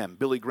Billy Graham.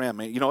 Billy Graham,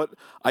 man, you know what?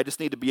 I just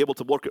need to be able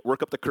to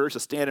work up the courage to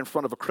stand in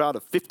front of a crowd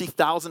of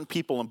 50,000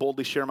 people and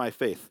boldly share my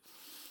faith.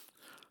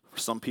 For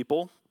some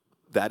people,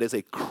 that is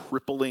a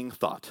crippling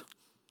thought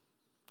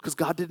because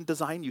God didn't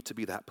design you to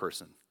be that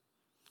person.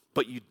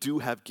 But you do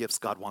have gifts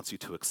God wants you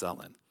to excel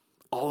in.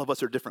 All of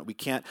us are different. We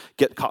can't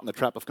get caught in the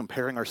trap of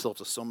comparing ourselves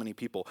to so many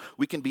people.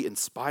 We can be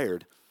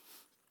inspired,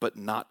 but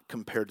not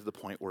compared to the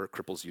point where it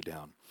cripples you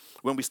down.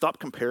 When we stop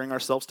comparing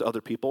ourselves to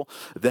other people,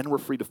 then we're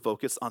free to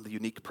focus on the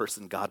unique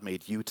person God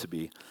made you to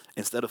be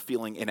instead of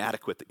feeling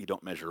inadequate that you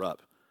don't measure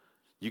up.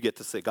 God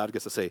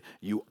gets to say,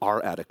 you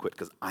are adequate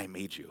because I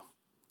made you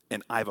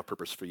and I have a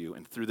purpose for you.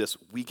 And through this,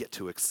 we get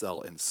to excel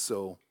in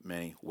so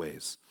many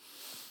ways.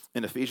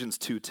 In Ephesians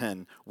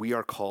 2:10, we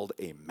are called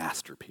a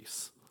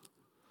masterpiece.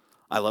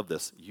 I love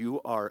this.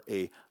 You are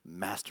a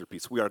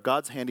masterpiece. We are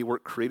God's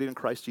handiwork created in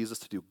Christ Jesus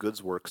to do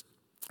good works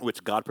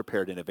which God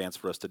prepared in advance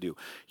for us to do.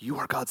 You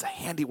are God's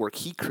handiwork.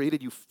 He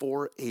created you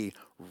for a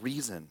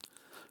reason.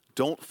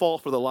 Don't fall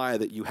for the lie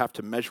that you have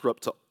to measure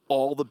up to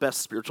all the best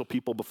spiritual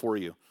people before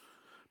you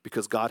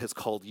because God has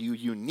called you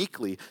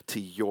uniquely to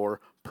your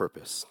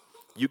purpose.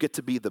 You get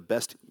to be the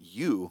best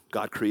you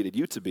God created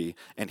you to be,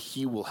 and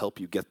he will help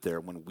you get there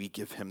when we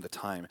give him the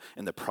time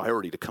and the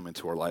priority to come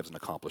into our lives and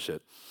accomplish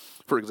it.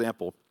 For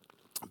example,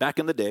 back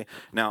in the day,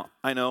 now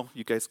I know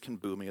you guys can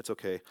boo me, it's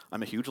okay.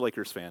 I'm a huge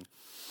Lakers fan.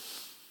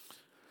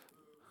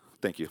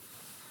 Thank you.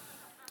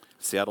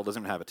 Seattle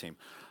doesn't even have a team.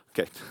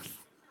 Okay,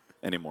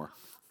 anymore.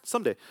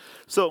 Someday.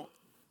 So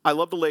I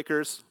love the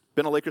Lakers.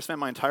 Been a Lakers fan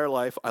my entire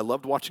life. I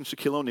loved watching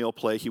Shaquille O'Neal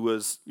play. He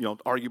was,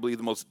 arguably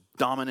the most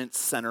dominant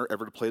center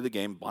ever to play the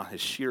game on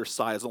his sheer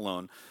size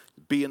alone.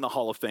 Be in the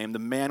Hall of Fame. The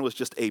man was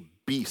just a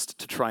beast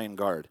to try and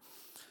guard.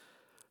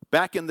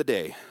 Back in the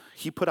day,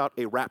 he put out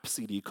a rap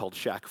CD called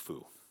Shaq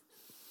Fu.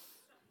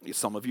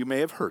 Some of you may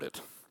have heard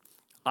it.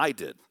 I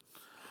did.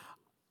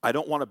 I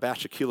don't want to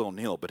bash Shaquille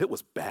O'Neal, but it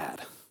was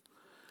bad.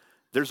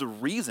 There's a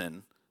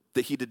reason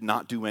that he did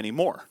not do any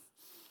more.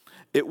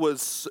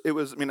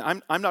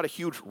 I'm not a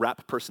huge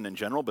rap person in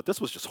general, but this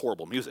was just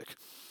horrible music.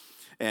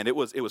 And it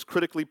was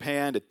critically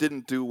panned, it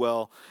didn't do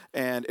well,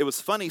 and it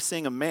was funny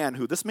seeing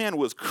this man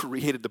was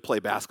created to play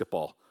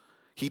basketball.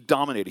 He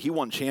dominated, he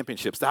won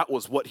championships, that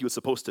was what he was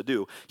supposed to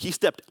do. He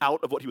stepped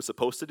out of what he was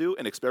supposed to do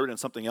and experimented in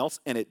something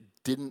else, and it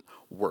didn't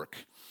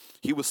work.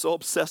 He was so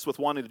obsessed with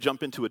wanting to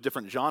jump into a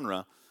different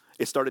genre,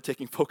 it started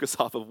taking focus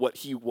off of what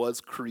he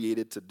was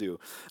created to do.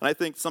 And I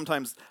think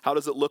sometimes, how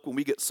does it look when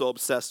we get so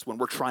obsessed when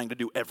we're trying to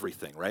do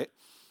everything, right?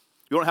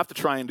 You don't have to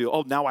try and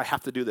do, now I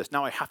have to do this.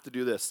 Now I have to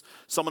do this.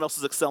 Someone else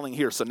is excelling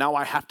here, so now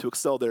I have to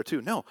excel there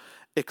too. No,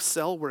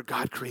 excel where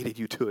God created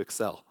you to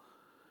excel.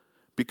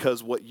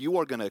 Because what you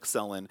are going to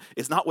excel in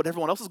is not what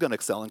everyone else is going to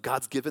excel in.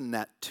 God's given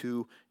that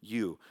to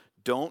you.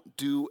 Don't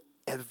do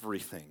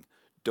everything.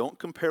 Don't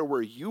compare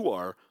where you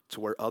are to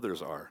where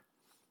others are.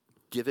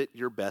 Give it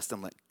your best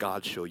and let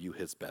God show you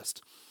his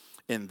best.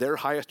 In their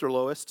highest or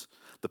lowest,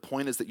 the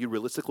point is that you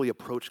realistically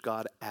approach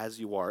God as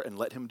you are and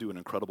let him do an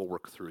incredible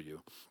work through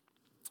you.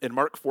 In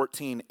Mark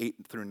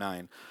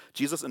 14:8-9,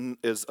 Jesus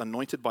is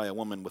anointed by a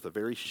woman with a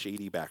very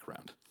shady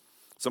background.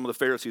 Some of the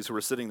Pharisees who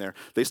were sitting there,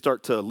 they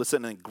start to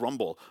listen and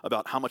grumble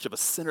about how much of a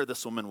sinner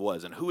this woman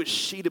was and who is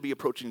she to be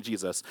approaching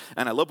Jesus.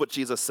 And I love what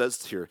Jesus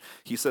says here.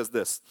 He says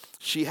this,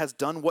 "She has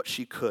done what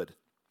she could.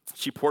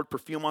 She poured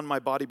perfume on my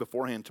body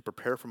beforehand to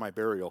prepare for my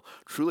burial.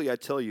 Truly, I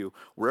tell you,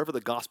 wherever the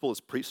gospel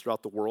is preached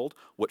throughout the world,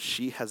 what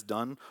she has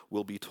done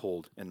will be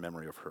told in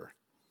memory of her."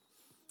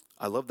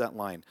 I love that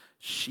line.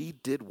 She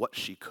did what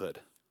she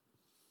could.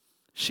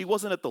 She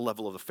wasn't at the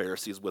level of the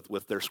Pharisees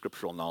with their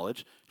scriptural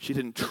knowledge. She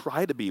didn't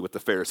try to be with the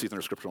Pharisees and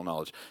their scriptural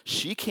knowledge.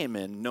 She came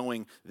in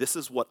knowing this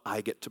is what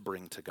I get to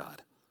bring to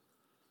God.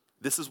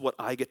 This is what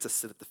I get to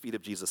sit at the feet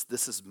of Jesus.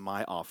 This is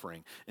my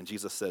offering. And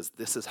Jesus says,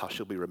 this is how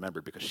she'll be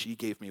remembered because she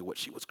gave me what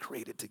she was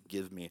created to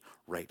give me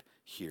right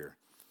here.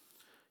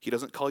 He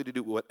doesn't call you to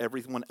do what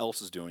everyone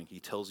else is doing.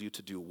 He tells you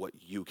to do what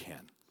you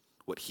can,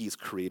 what he's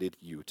created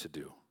you to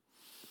do.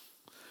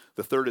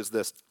 The third is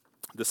this,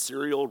 the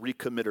serial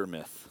recommitter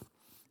myth.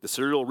 The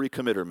serial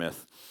recommitter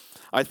myth.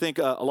 I think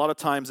a lot of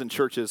times in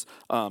churches,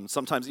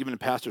 sometimes even in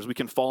pastors, we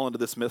can fall into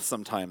this myth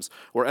sometimes,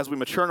 where as we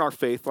mature in our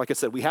faith, like I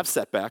said, we have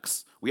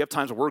setbacks. We have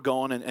times where we're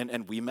going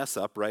and we mess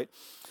up, right?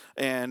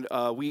 And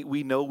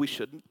we know we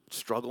shouldn't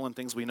struggle in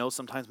things. We know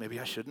sometimes maybe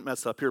I shouldn't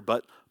mess up here,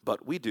 but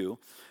we do.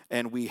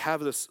 And we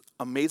have this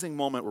amazing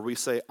moment where we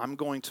say, I'm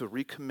going to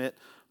recommit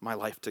my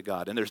life to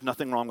God. And there's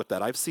nothing wrong with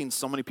that. I've seen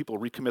so many people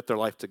recommit their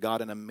life to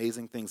God, and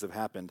amazing things have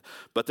happened.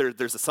 But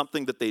there's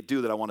something that they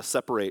do that I want to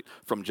separate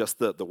from just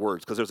the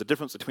words, because there's a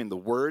difference between the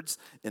words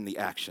and the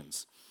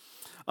actions.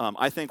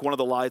 I think one of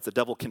the lies the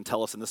devil can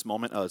tell us in this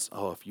moment is,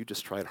 if you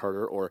just tried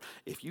harder, or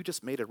if you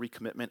just made a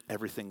recommitment,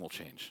 everything will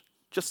change.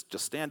 Just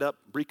stand up,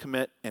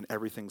 recommit, and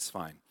everything's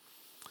fine.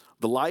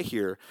 The lie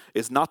here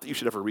is not that you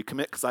should ever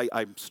recommit, because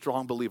I'm a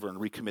strong believer in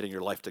recommitting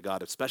your life to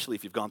God, especially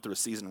if you've gone through a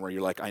season where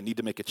you're like, I need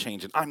to make a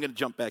change, and I'm going to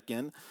jump back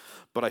in.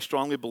 But I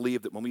strongly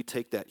believe that when we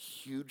take that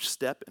huge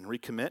step and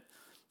recommit,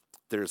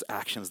 there's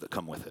actions that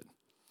come with it.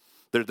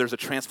 There's a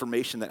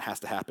transformation that has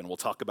to happen. We'll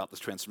talk about this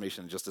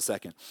transformation in just a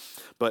second.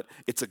 But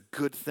it's a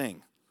good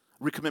thing.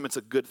 Recommitment's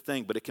a good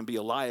thing, but it can be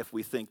a lie if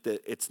we think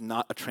that it's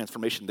not a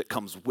transformation that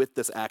comes with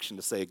this action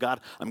to say,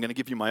 God, I'm going to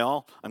give you my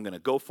all. I'm going to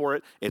go for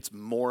it. It's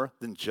more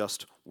than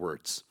just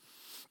words.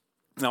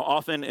 Now,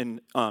 often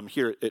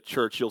here at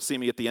church, you'll see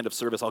me at the end of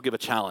service. I'll give a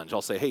challenge.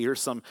 I'll say, hey,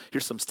 here's some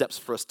steps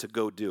for us to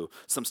go do,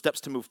 some steps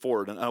to move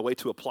forward, and a way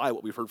to apply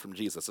what we've heard from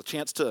Jesus, a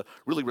chance to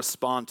really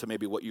respond to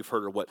maybe what you've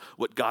heard or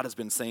what God has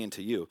been saying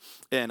to you.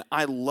 And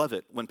I love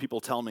it when people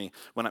tell me,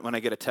 when I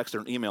get a text or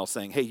an email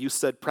saying, hey, you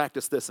said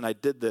practice this, and I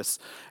did this,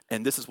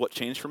 and this is what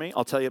changed for me.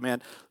 I'll tell you,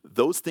 man,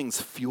 those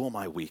things fuel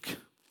my week.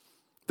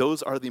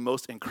 Those are the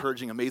most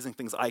encouraging, amazing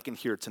things I can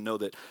hear, to know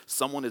that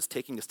someone is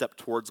taking a step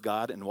towards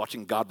God and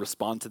watching God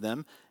respond to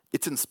them.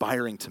 It's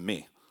inspiring to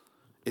me.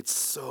 It's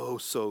so,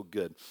 so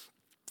good.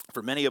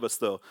 For many of us,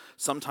 though,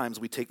 sometimes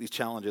we take these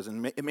challenges,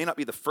 and it may not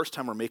be the first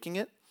time we're making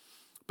it,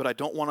 but I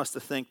don't want us to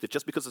think that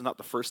just because it's not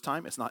the first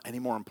time, it's not any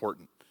more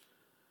important.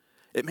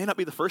 It may not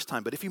be the first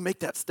time, but if you make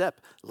that step,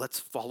 let's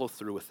follow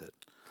through with it.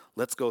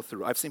 Let's go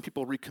through. I've seen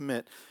people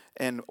recommit,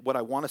 and what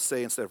I want to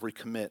say instead of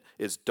recommit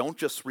is don't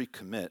just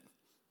recommit,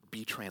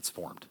 be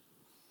transformed.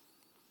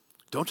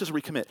 Don't just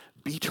recommit,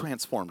 be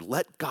transformed.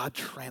 Let God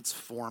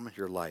transform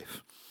your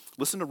life.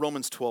 Listen to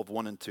Romans 12,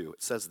 1 and 2.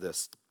 It says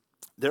this,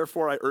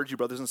 therefore I urge you,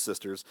 brothers and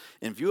sisters,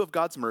 in view of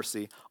God's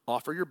mercy,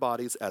 offer your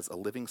bodies as a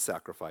living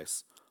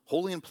sacrifice,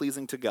 holy and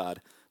pleasing to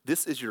God.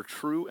 This is your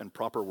true and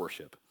proper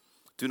worship.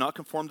 Do not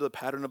conform to the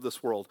pattern of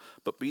this world,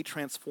 but be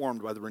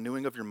transformed by the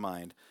renewing of your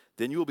mind.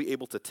 Then you will be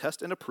able to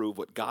test and approve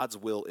what God's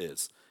will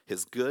is,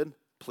 his good,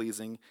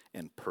 pleasing,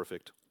 and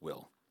perfect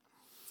will.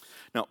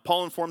 Now,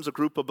 Paul informs a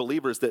group of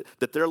believers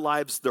that their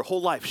lives, their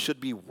whole life should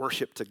be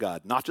worship to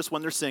God, not just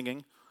when they're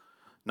singing,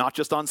 not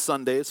just on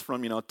Sundays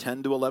from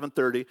 10 to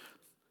 11:30.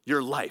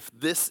 Your life,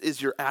 this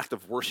is your act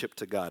of worship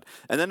to God.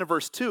 And then in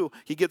verse 2,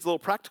 he gets a little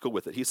practical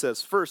with it. He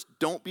says, first,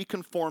 don't be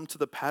conformed to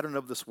the pattern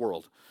of this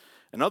world.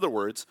 In other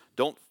words,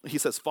 he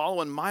says, follow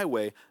in my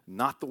way,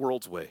 not the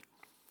world's way.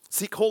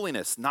 Seek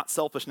holiness, not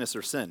selfishness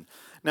or sin.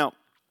 Now,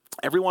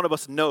 every one of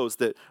us knows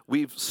that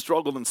we've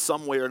struggled in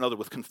some way or another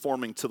with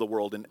conforming to the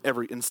world in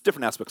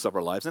different aspects of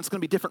our lives. And it's going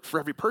to be different for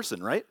every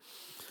person, right?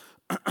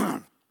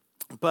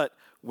 But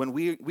when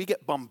we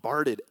get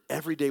bombarded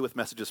every day with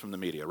messages from the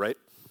media, right?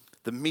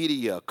 The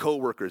media,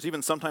 coworkers,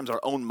 even sometimes our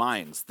own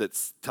minds that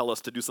tell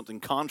us to do something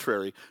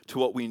contrary to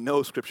what we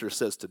know Scripture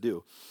says to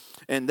do.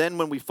 And then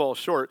when we fall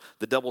short,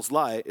 the devil's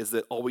lie is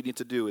that all we need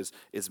to do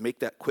is make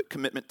that quick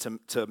commitment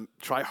to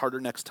try harder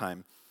next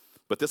time.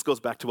 But this goes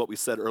back to what we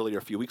said earlier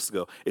a few weeks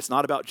ago. It's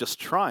not about just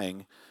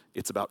trying,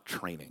 it's about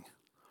training.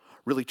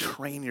 Really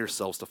train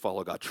yourselves to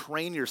follow God.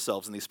 Train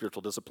yourselves in these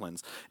spiritual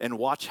disciplines, and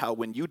watch how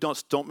when you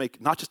don't make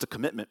not just a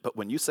commitment, but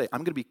when you say, I'm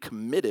going to be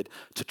committed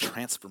to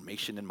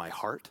transformation in my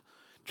heart,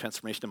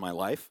 transformation in my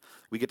life,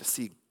 we get to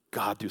see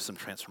God do some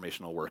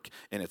transformational work,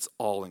 and it's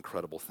all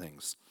incredible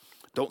things.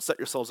 Don't set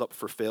yourselves up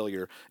for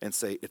failure and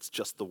say it's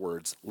just the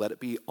words. Let it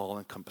be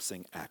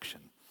all-encompassing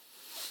action.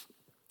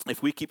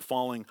 If we keep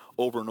falling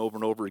over and over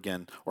and over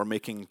again, or I'm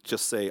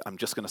just going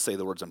to say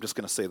the words, I'm just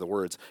going to say the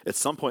words, at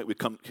some point we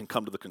can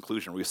come to the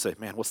conclusion where we say,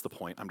 man, what's the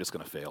point? I'm just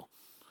going to fail.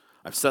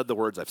 I've said the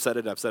words, I've said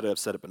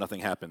it, but nothing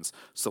happens.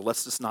 So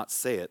let's just not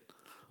say it.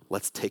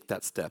 Let's take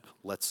that step.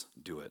 Let's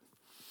do it.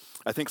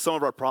 I think some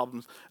of our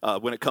problems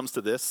when it comes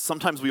to this,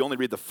 sometimes we only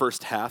read the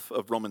first half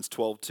of Romans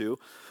 12:2,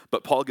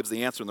 but Paul gives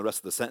the answer in the rest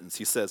of the sentence.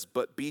 He says,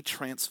 but be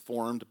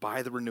transformed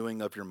by the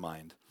renewing of your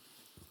mind.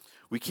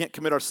 We can't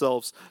commit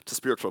ourselves to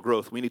spiritual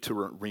growth. We need to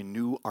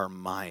renew our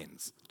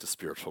minds to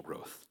spiritual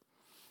growth.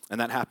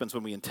 And that happens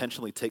when we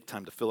intentionally take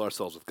time to fill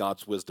ourselves with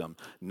God's wisdom,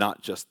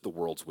 not just the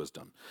world's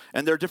wisdom.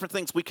 And there are different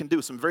things we can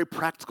do, some very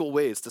practical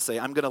ways to say,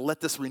 I'm going to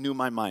let this renew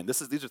my mind.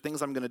 These are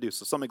things I'm going to do.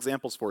 So some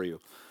examples for you.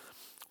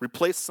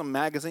 Replace some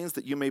magazines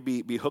that you may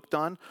be hooked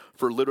on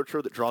for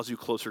literature that draws you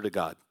closer to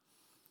God.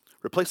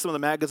 Replace some of the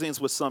magazines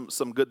with some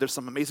good. There's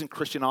some amazing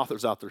Christian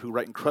authors out there who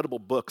write incredible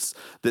books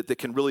that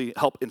can really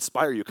help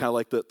inspire you, kind of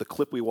like the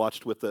clip we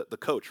watched with the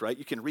coach, right?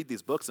 You can read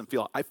these books and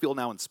I feel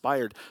now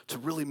inspired to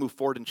really move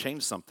forward and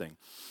change something.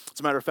 As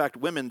a matter of fact,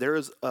 women, there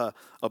is a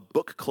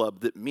book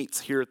club that meets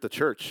here at the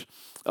church.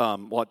 I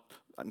don't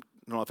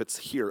know if it's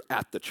here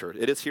at the church.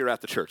 It is here at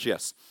the church,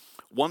 yes.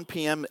 1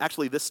 p.m.,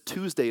 actually this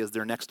Tuesday is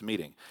their next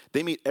meeting.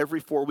 They meet every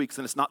 4 weeks,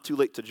 and it's not too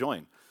late to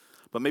join.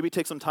 But maybe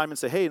take some time and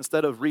say, hey,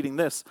 instead of reading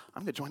this,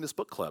 I'm going to join this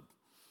book club.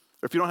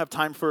 Or if you don't have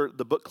time for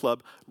the book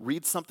club,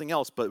 read something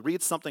else, but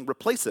read something,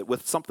 replace it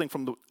with something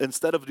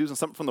instead of using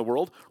something from the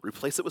world,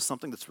 replace it with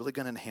something that's really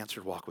going to enhance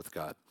your walk with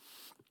God.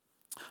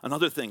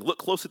 Another thing, look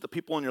closely at the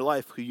people in your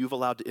life who you've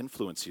allowed to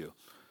influence you.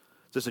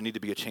 Does there need to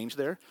be a change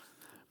there?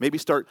 Maybe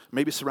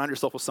surround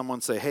yourself with someone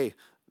and say, hey,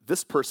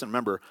 this person,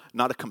 remember,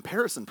 not a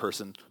comparison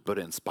person, but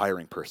an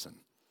inspiring person.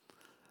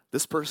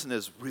 This person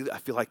is really, I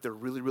feel like they're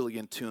really, really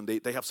in tune.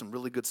 They have some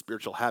really good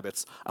spiritual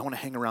habits. I want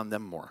to hang around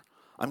them more.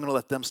 I'm going to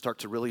let them start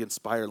to really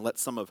inspire and let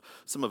some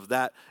of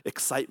that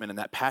excitement and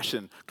that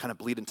passion kind of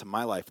bleed into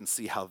my life and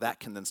see how that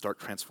can then start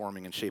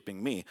transforming and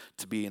shaping me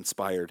to be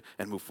inspired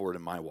and move forward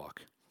in my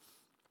walk.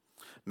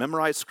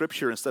 Memorize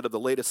scripture instead of the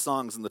latest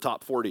songs in the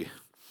top 40.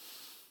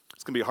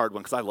 It's going to be a hard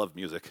one because I love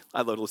music.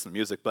 I love to listen to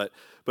music, but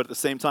at the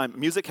same time,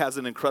 music has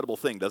an incredible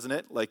thing, doesn't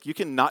it? Like you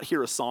can not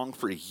hear a song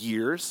for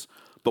years,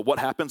 but what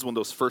happens when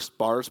those first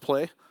bars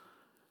play?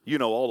 You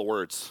know all the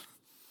words.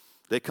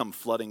 They come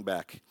flooding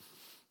back.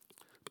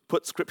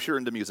 Put scripture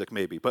into music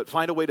maybe, but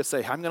find a way to say,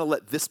 I'm going to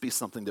let this be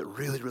something that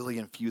really, really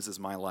infuses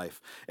my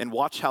life. And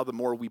watch how the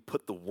more we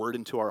put the word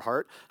into our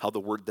heart, how the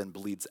word then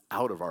bleeds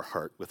out of our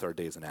heart with our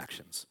days and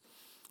actions.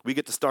 We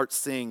get to start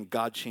seeing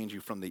God change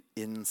you from the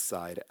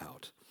inside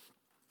out.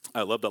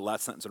 I love that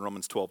last sentence in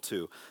Romans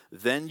 12:2.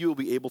 Then you will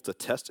be able to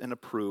test and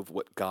approve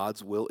what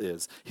God's will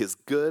is, his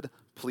good,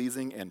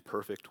 pleasing, and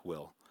perfect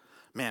will.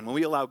 Man, when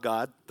we allow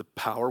God the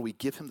power, we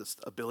give him this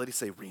ability to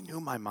say, renew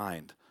my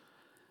mind.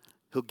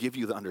 He'll give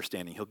you the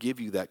understanding. He'll give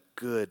you that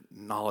good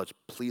knowledge,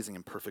 pleasing,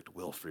 and perfect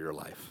will for your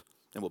life.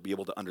 And we'll be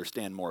able to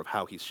understand more of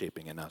how he's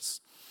shaping in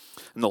us.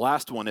 And the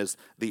last one is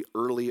the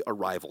early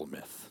arrival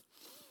myth.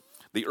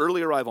 The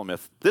early arrival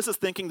myth. This is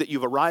thinking that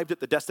you've arrived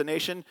at the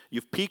destination,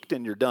 you've peaked,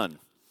 and you're done.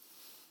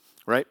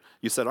 Right?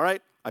 You said, all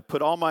right, I'll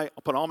put all my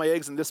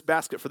eggs in this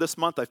basket for this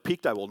month. I've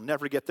peaked. I will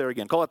never get there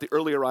again. Call it the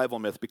early arrival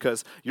myth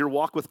because your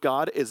walk with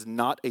God is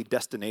not a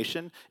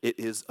destination. It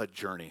is a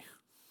journey.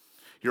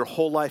 Your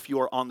whole life you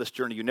are on this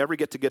journey. You never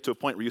get to a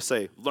point where you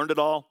say, learned it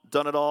all,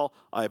 done it all.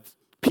 I've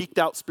peaked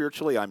out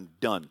spiritually. I'm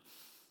done.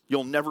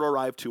 You'll never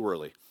arrive too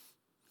early.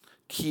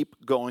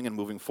 Keep going and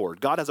moving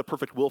forward. God has a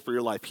perfect will for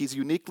your life. He's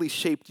uniquely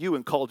shaped you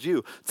and called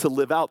you to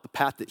live out the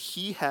path that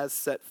he has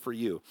set for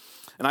you.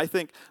 And I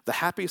think the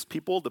happiest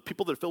people, the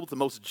people that are filled with the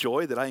most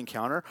joy that I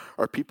encounter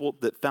are people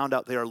that found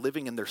out they are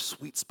living in their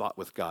sweet spot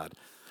with God.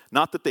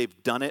 Not that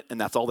they've done it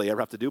and that's all they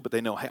ever have to do, but they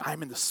know, hey,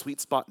 I'm in the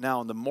sweet spot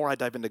now, and the more I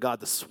dive into God,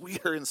 the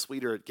sweeter and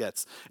sweeter it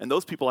gets. And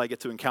those people I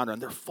get to encounter,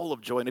 and they're full of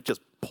joy, and it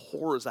just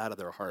pours out of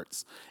their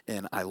hearts.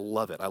 And I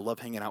love it. I love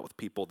hanging out with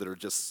people that are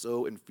just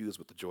so infused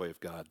with the joy of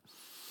God.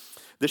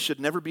 This should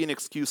never be an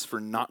excuse for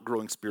not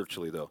growing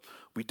spiritually, though.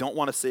 We don't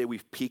want to say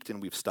we've peaked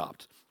and we've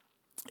stopped.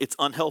 It's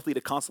unhealthy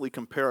to constantly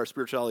compare our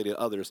spirituality to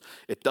others.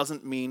 It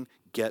doesn't mean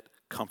get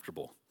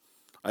comfortable.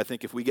 I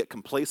think if we get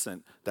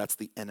complacent, that's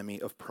the enemy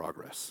of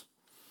progress.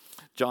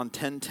 John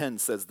 10:10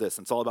 says this,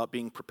 and it's all about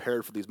being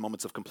prepared for these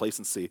moments of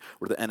complacency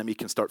where the enemy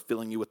can start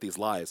filling you with these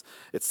lies.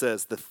 It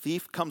says, the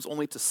thief comes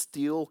only to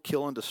steal,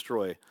 kill, and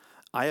destroy.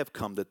 I have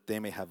come that they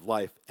may have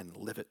life and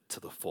live it to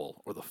the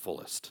full or the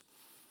fullest.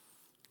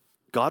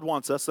 God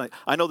wants us,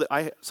 I know that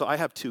I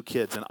have 2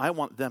 kids, and I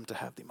want them to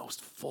have the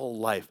most full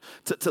life,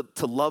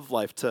 to love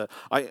life.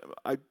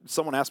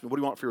 Someone asked me, what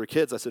do you want for your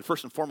kids? I said,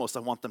 first and foremost,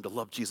 I want them to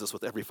love Jesus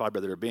with every fiber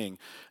of their being.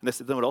 And they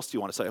said, then what else do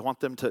you want to say? I want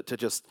them to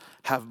just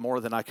have more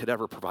than I could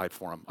ever provide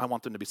for them. I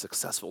want them to be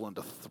successful and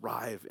to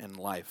thrive in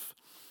life.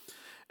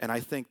 And I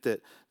think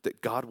that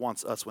God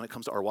wants us, when it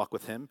comes to our walk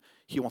with him,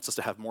 he wants us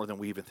to have more than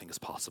we even think is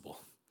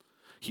possible.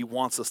 He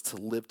wants us to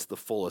live to the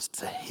fullest,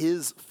 to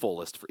his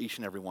fullest for each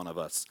and every one of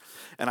us.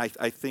 And I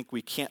think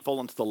we can't fall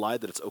into the lie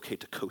that it's okay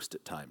to coast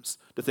at times,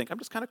 to think, I'm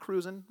just kind of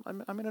cruising,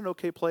 I'm in an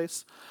okay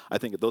place. I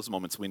think at those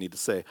moments we need to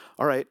say,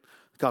 all right,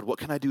 God, what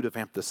can I do to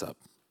vamp this up?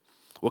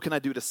 What can I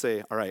do to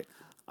say, all right,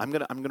 I'm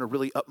gonna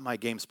really up my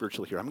game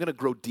spiritually here. I'm gonna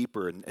grow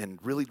deeper and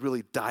really,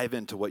 really dive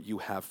into what you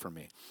have for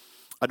me.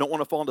 I don't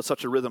want to fall into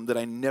such a rhythm that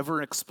I never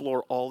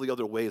explore all the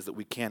other ways that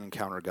we can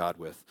encounter God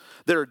with.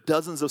 There are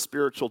dozens of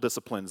spiritual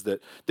disciplines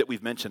that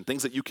we've mentioned,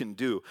 things that you can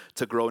do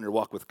to grow in your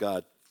walk with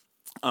God,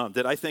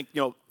 that I think,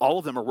 all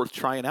of them are worth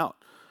trying out.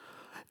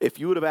 If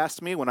you would have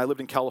asked me when I lived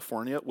in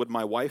California, would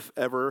my wife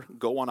ever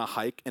go on a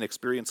hike and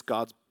experience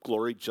God's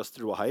glory just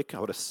through a hike? I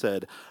would have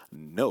said,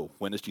 no.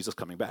 When is Jesus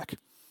coming back?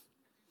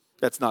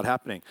 That's not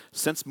happening.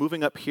 Since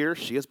moving up here,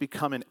 she has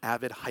become an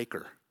avid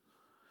hiker.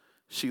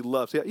 She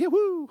loves, yeah,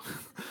 woo!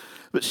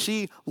 But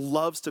she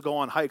loves to go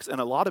on hikes,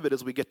 and a lot of it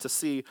is we get to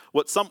see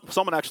what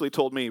someone actually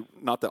told me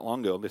not that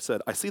long ago. They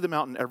said, I see the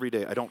mountain every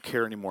day. I don't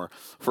care anymore.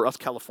 For us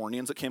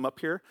Californians that came up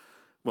here,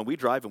 when we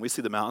drive and we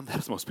see the mountain,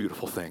 that's the most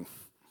beautiful thing.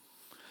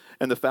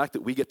 And the fact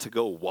that we get to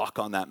go walk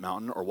on that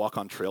mountain or walk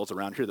on trails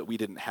around here that we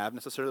didn't have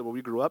necessarily when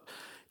we grew up,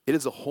 it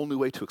is a whole new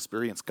way to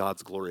experience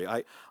God's glory.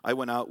 I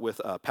went out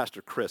with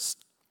Pastor Chris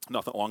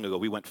not that long ago,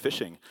 we went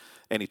fishing,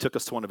 and he took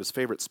us to one of his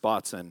favorite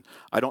spots, and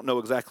I don't know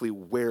exactly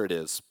where it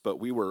is, but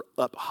we were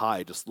up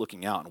high just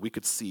looking out, and we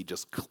could see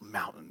just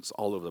mountains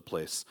all over the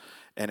place.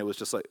 And it was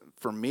just like,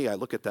 for me, I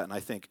look at that, and I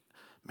think,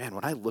 man,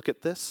 when I look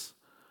at this,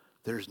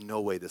 there's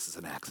no way this is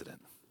an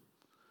accident.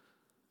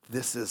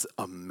 This is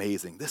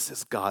amazing. This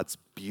is God's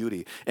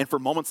beauty. And for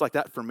moments like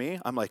that, for me,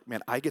 I'm like,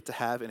 man, I get to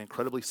have an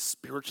incredibly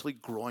spiritually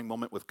growing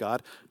moment with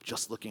God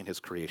just looking at his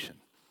creation.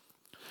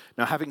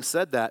 Now, having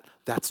said that,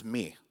 that's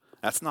me.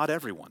 That's not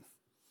everyone.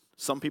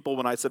 Some people,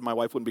 when I said my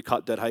wife wouldn't be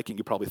caught dead hiking,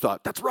 you probably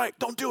thought, that's right,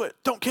 don't do it,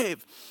 don't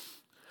cave.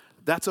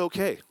 That's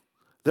okay.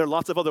 There are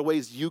lots of other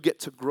ways you get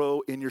to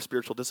grow in your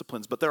spiritual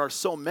disciplines, but there are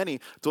so many.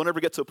 Don't ever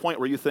get to a point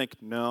where you think,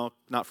 no,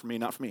 not for me,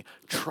 not for me.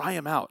 Try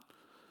them out.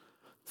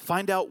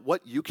 Find out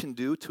what you can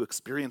do to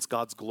experience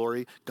God's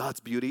glory, God's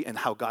beauty, and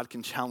how God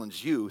can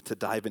challenge you to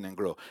dive in and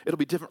grow. It'll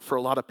be different for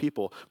a lot of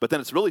people, but then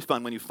it's really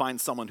fun when you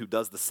find someone who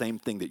does the same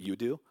thing that you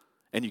do,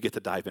 and you get to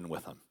dive in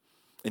with them,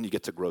 and you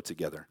get to grow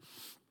together.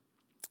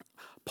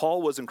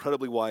 Paul was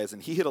incredibly wise,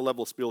 and he hit a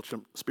level of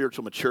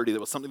spiritual maturity that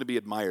was something to be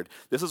admired.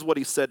 This is what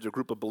he said to a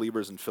group of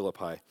believers in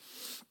Philippi.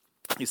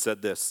 He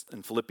said this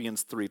in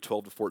Philippians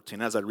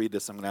 3:12-14. As I read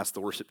this, I'm going to ask the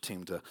worship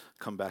team to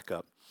come back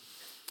up.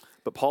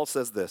 But Paul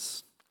says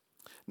this,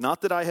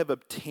 "Not that I have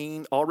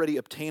already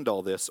obtained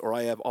all this, or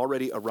I have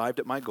already arrived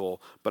at my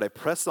goal, but I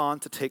press on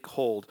to take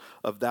hold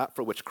of that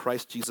for which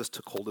Christ Jesus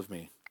took hold of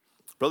me.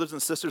 Brothers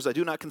and sisters, I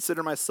do not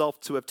consider myself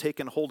to have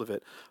taken hold of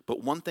it,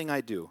 but one thing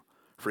I do,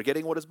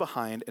 forgetting what is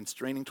behind and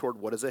straining toward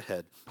what is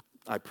ahead,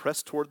 I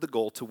press toward the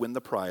goal to win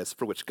the prize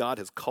for which God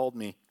has called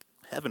me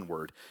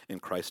heavenward in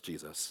Christ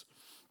Jesus."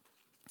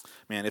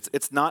 Man,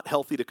 it's not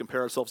healthy to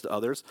compare ourselves to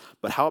others,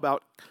 but how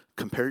about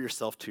compare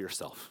yourself to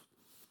yourself?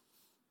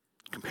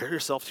 Compare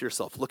yourself to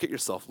yourself. Look at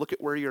yourself. Look at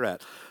where you're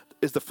at.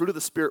 Is the fruit of the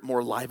Spirit more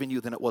alive in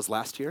you than it was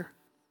last year?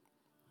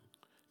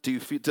 Do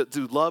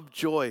love,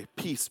 joy,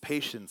 peace,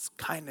 patience,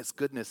 kindness,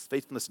 goodness,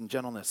 faithfulness, and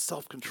gentleness,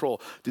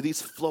 self-control, do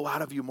these flow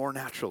out of you more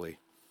naturally?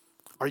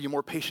 Are you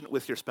more patient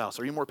with your spouse?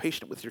 Are you more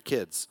patient with your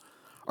kids?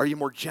 Are you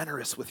more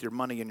generous with your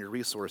money and your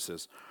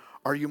resources?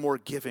 Are you more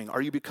giving?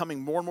 Are you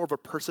becoming more and more of a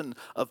person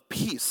of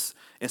peace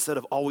instead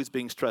of always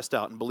being stressed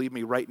out? And believe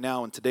me, right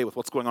now and today with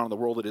what's going on in the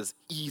world, it is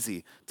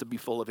easy to be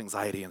full of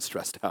anxiety and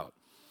stressed out.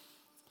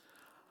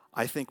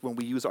 I think when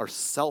we use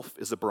ourself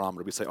as a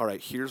barometer, we say, all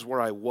right, here's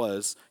where I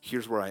was,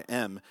 here's where I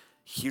am,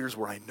 here's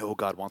where I know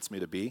God wants me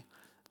to be,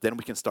 then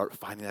we can start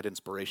finding that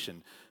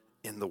inspiration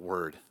in the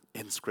Word,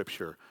 in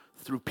Scripture,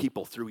 through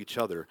people, through each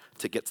other,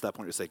 to get to that point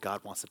where we say,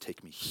 God wants to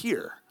take me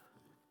here,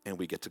 and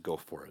we get to go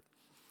for it.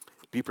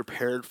 Be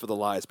prepared for the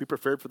lies. Be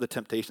prepared for the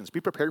temptations. Be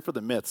prepared for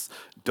the myths.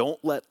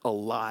 Don't let a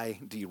lie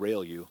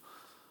derail you.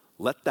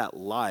 Let that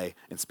lie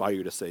inspire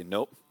you to say,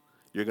 nope,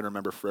 you're going to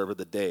remember forever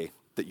the day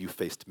that you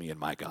faced me and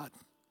my God.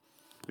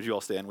 Would you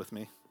all stand with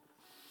me?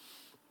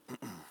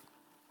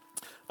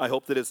 I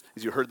hope that as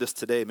you heard this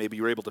today, maybe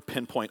you were able to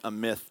pinpoint a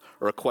myth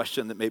or a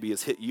question that maybe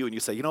has hit you, and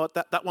you say, you know what,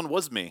 that one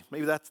was me.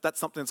 Maybe that's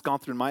something that's gone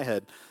through my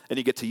head, and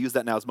you get to use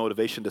that now as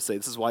motivation to say,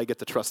 this is why I get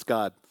to trust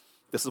God.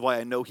 This is why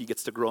I know he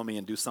gets to grow me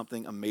and do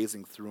something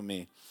amazing through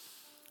me.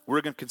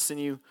 We're going to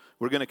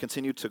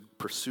continue to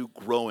pursue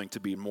growing to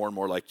be more and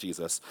more like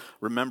Jesus.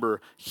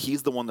 Remember,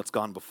 he's the one that's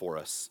gone before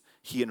us.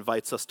 He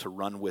invites us to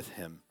run with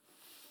him.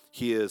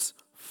 He is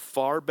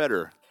far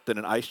better than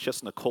an ice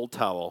chest and a cold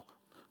towel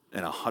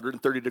and a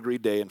 130-degree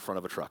day in front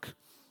of a truck.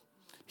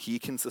 He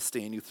can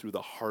sustain you through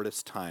the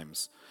hardest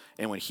times.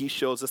 And when he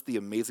shows us the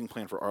amazing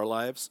plan for our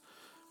lives,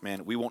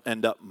 man, we won't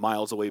end up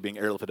miles away being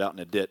airlifted out in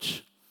a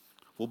ditch.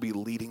 We'll be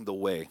leading the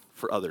way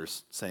for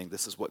others, saying,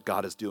 this is what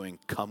God is doing.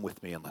 Come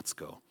with me and let's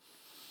go.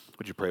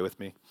 Would you pray with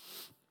me?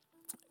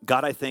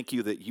 God, I thank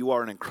you that you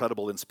are an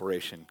incredible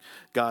inspiration.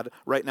 God,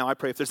 right now I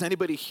pray if there's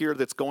anybody here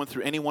that's going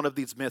through any one of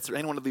these myths or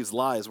any one of these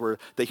lies where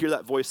they hear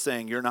that voice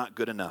saying, you're not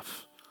good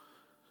enough.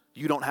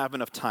 You don't have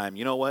enough time.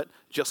 You know what?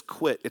 Just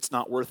quit. It's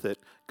not worth it.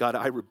 God,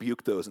 I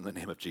rebuke those in the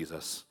name of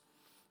Jesus.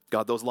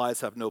 God, those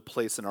lies have no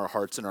place in our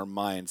hearts and our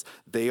minds.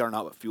 They are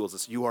not what fuels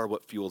us. You are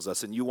what fuels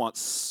us. And you want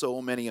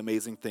so many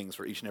amazing things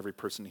for each and every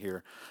person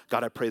here.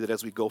 God, I pray that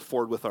as we go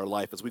forward with our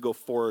life, as we go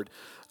forward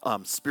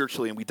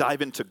spiritually and we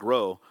dive in to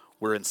grow,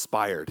 we're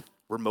inspired.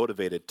 We're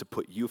motivated to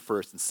put you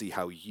first and see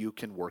how you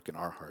can work in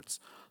our hearts.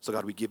 So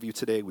God, we give you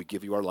today, we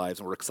give you our lives,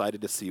 and we're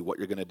excited to see what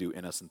you're going to do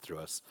in us and through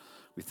us.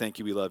 We thank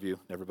you, we love you.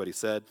 And everybody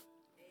said,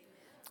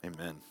 amen.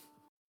 Amen.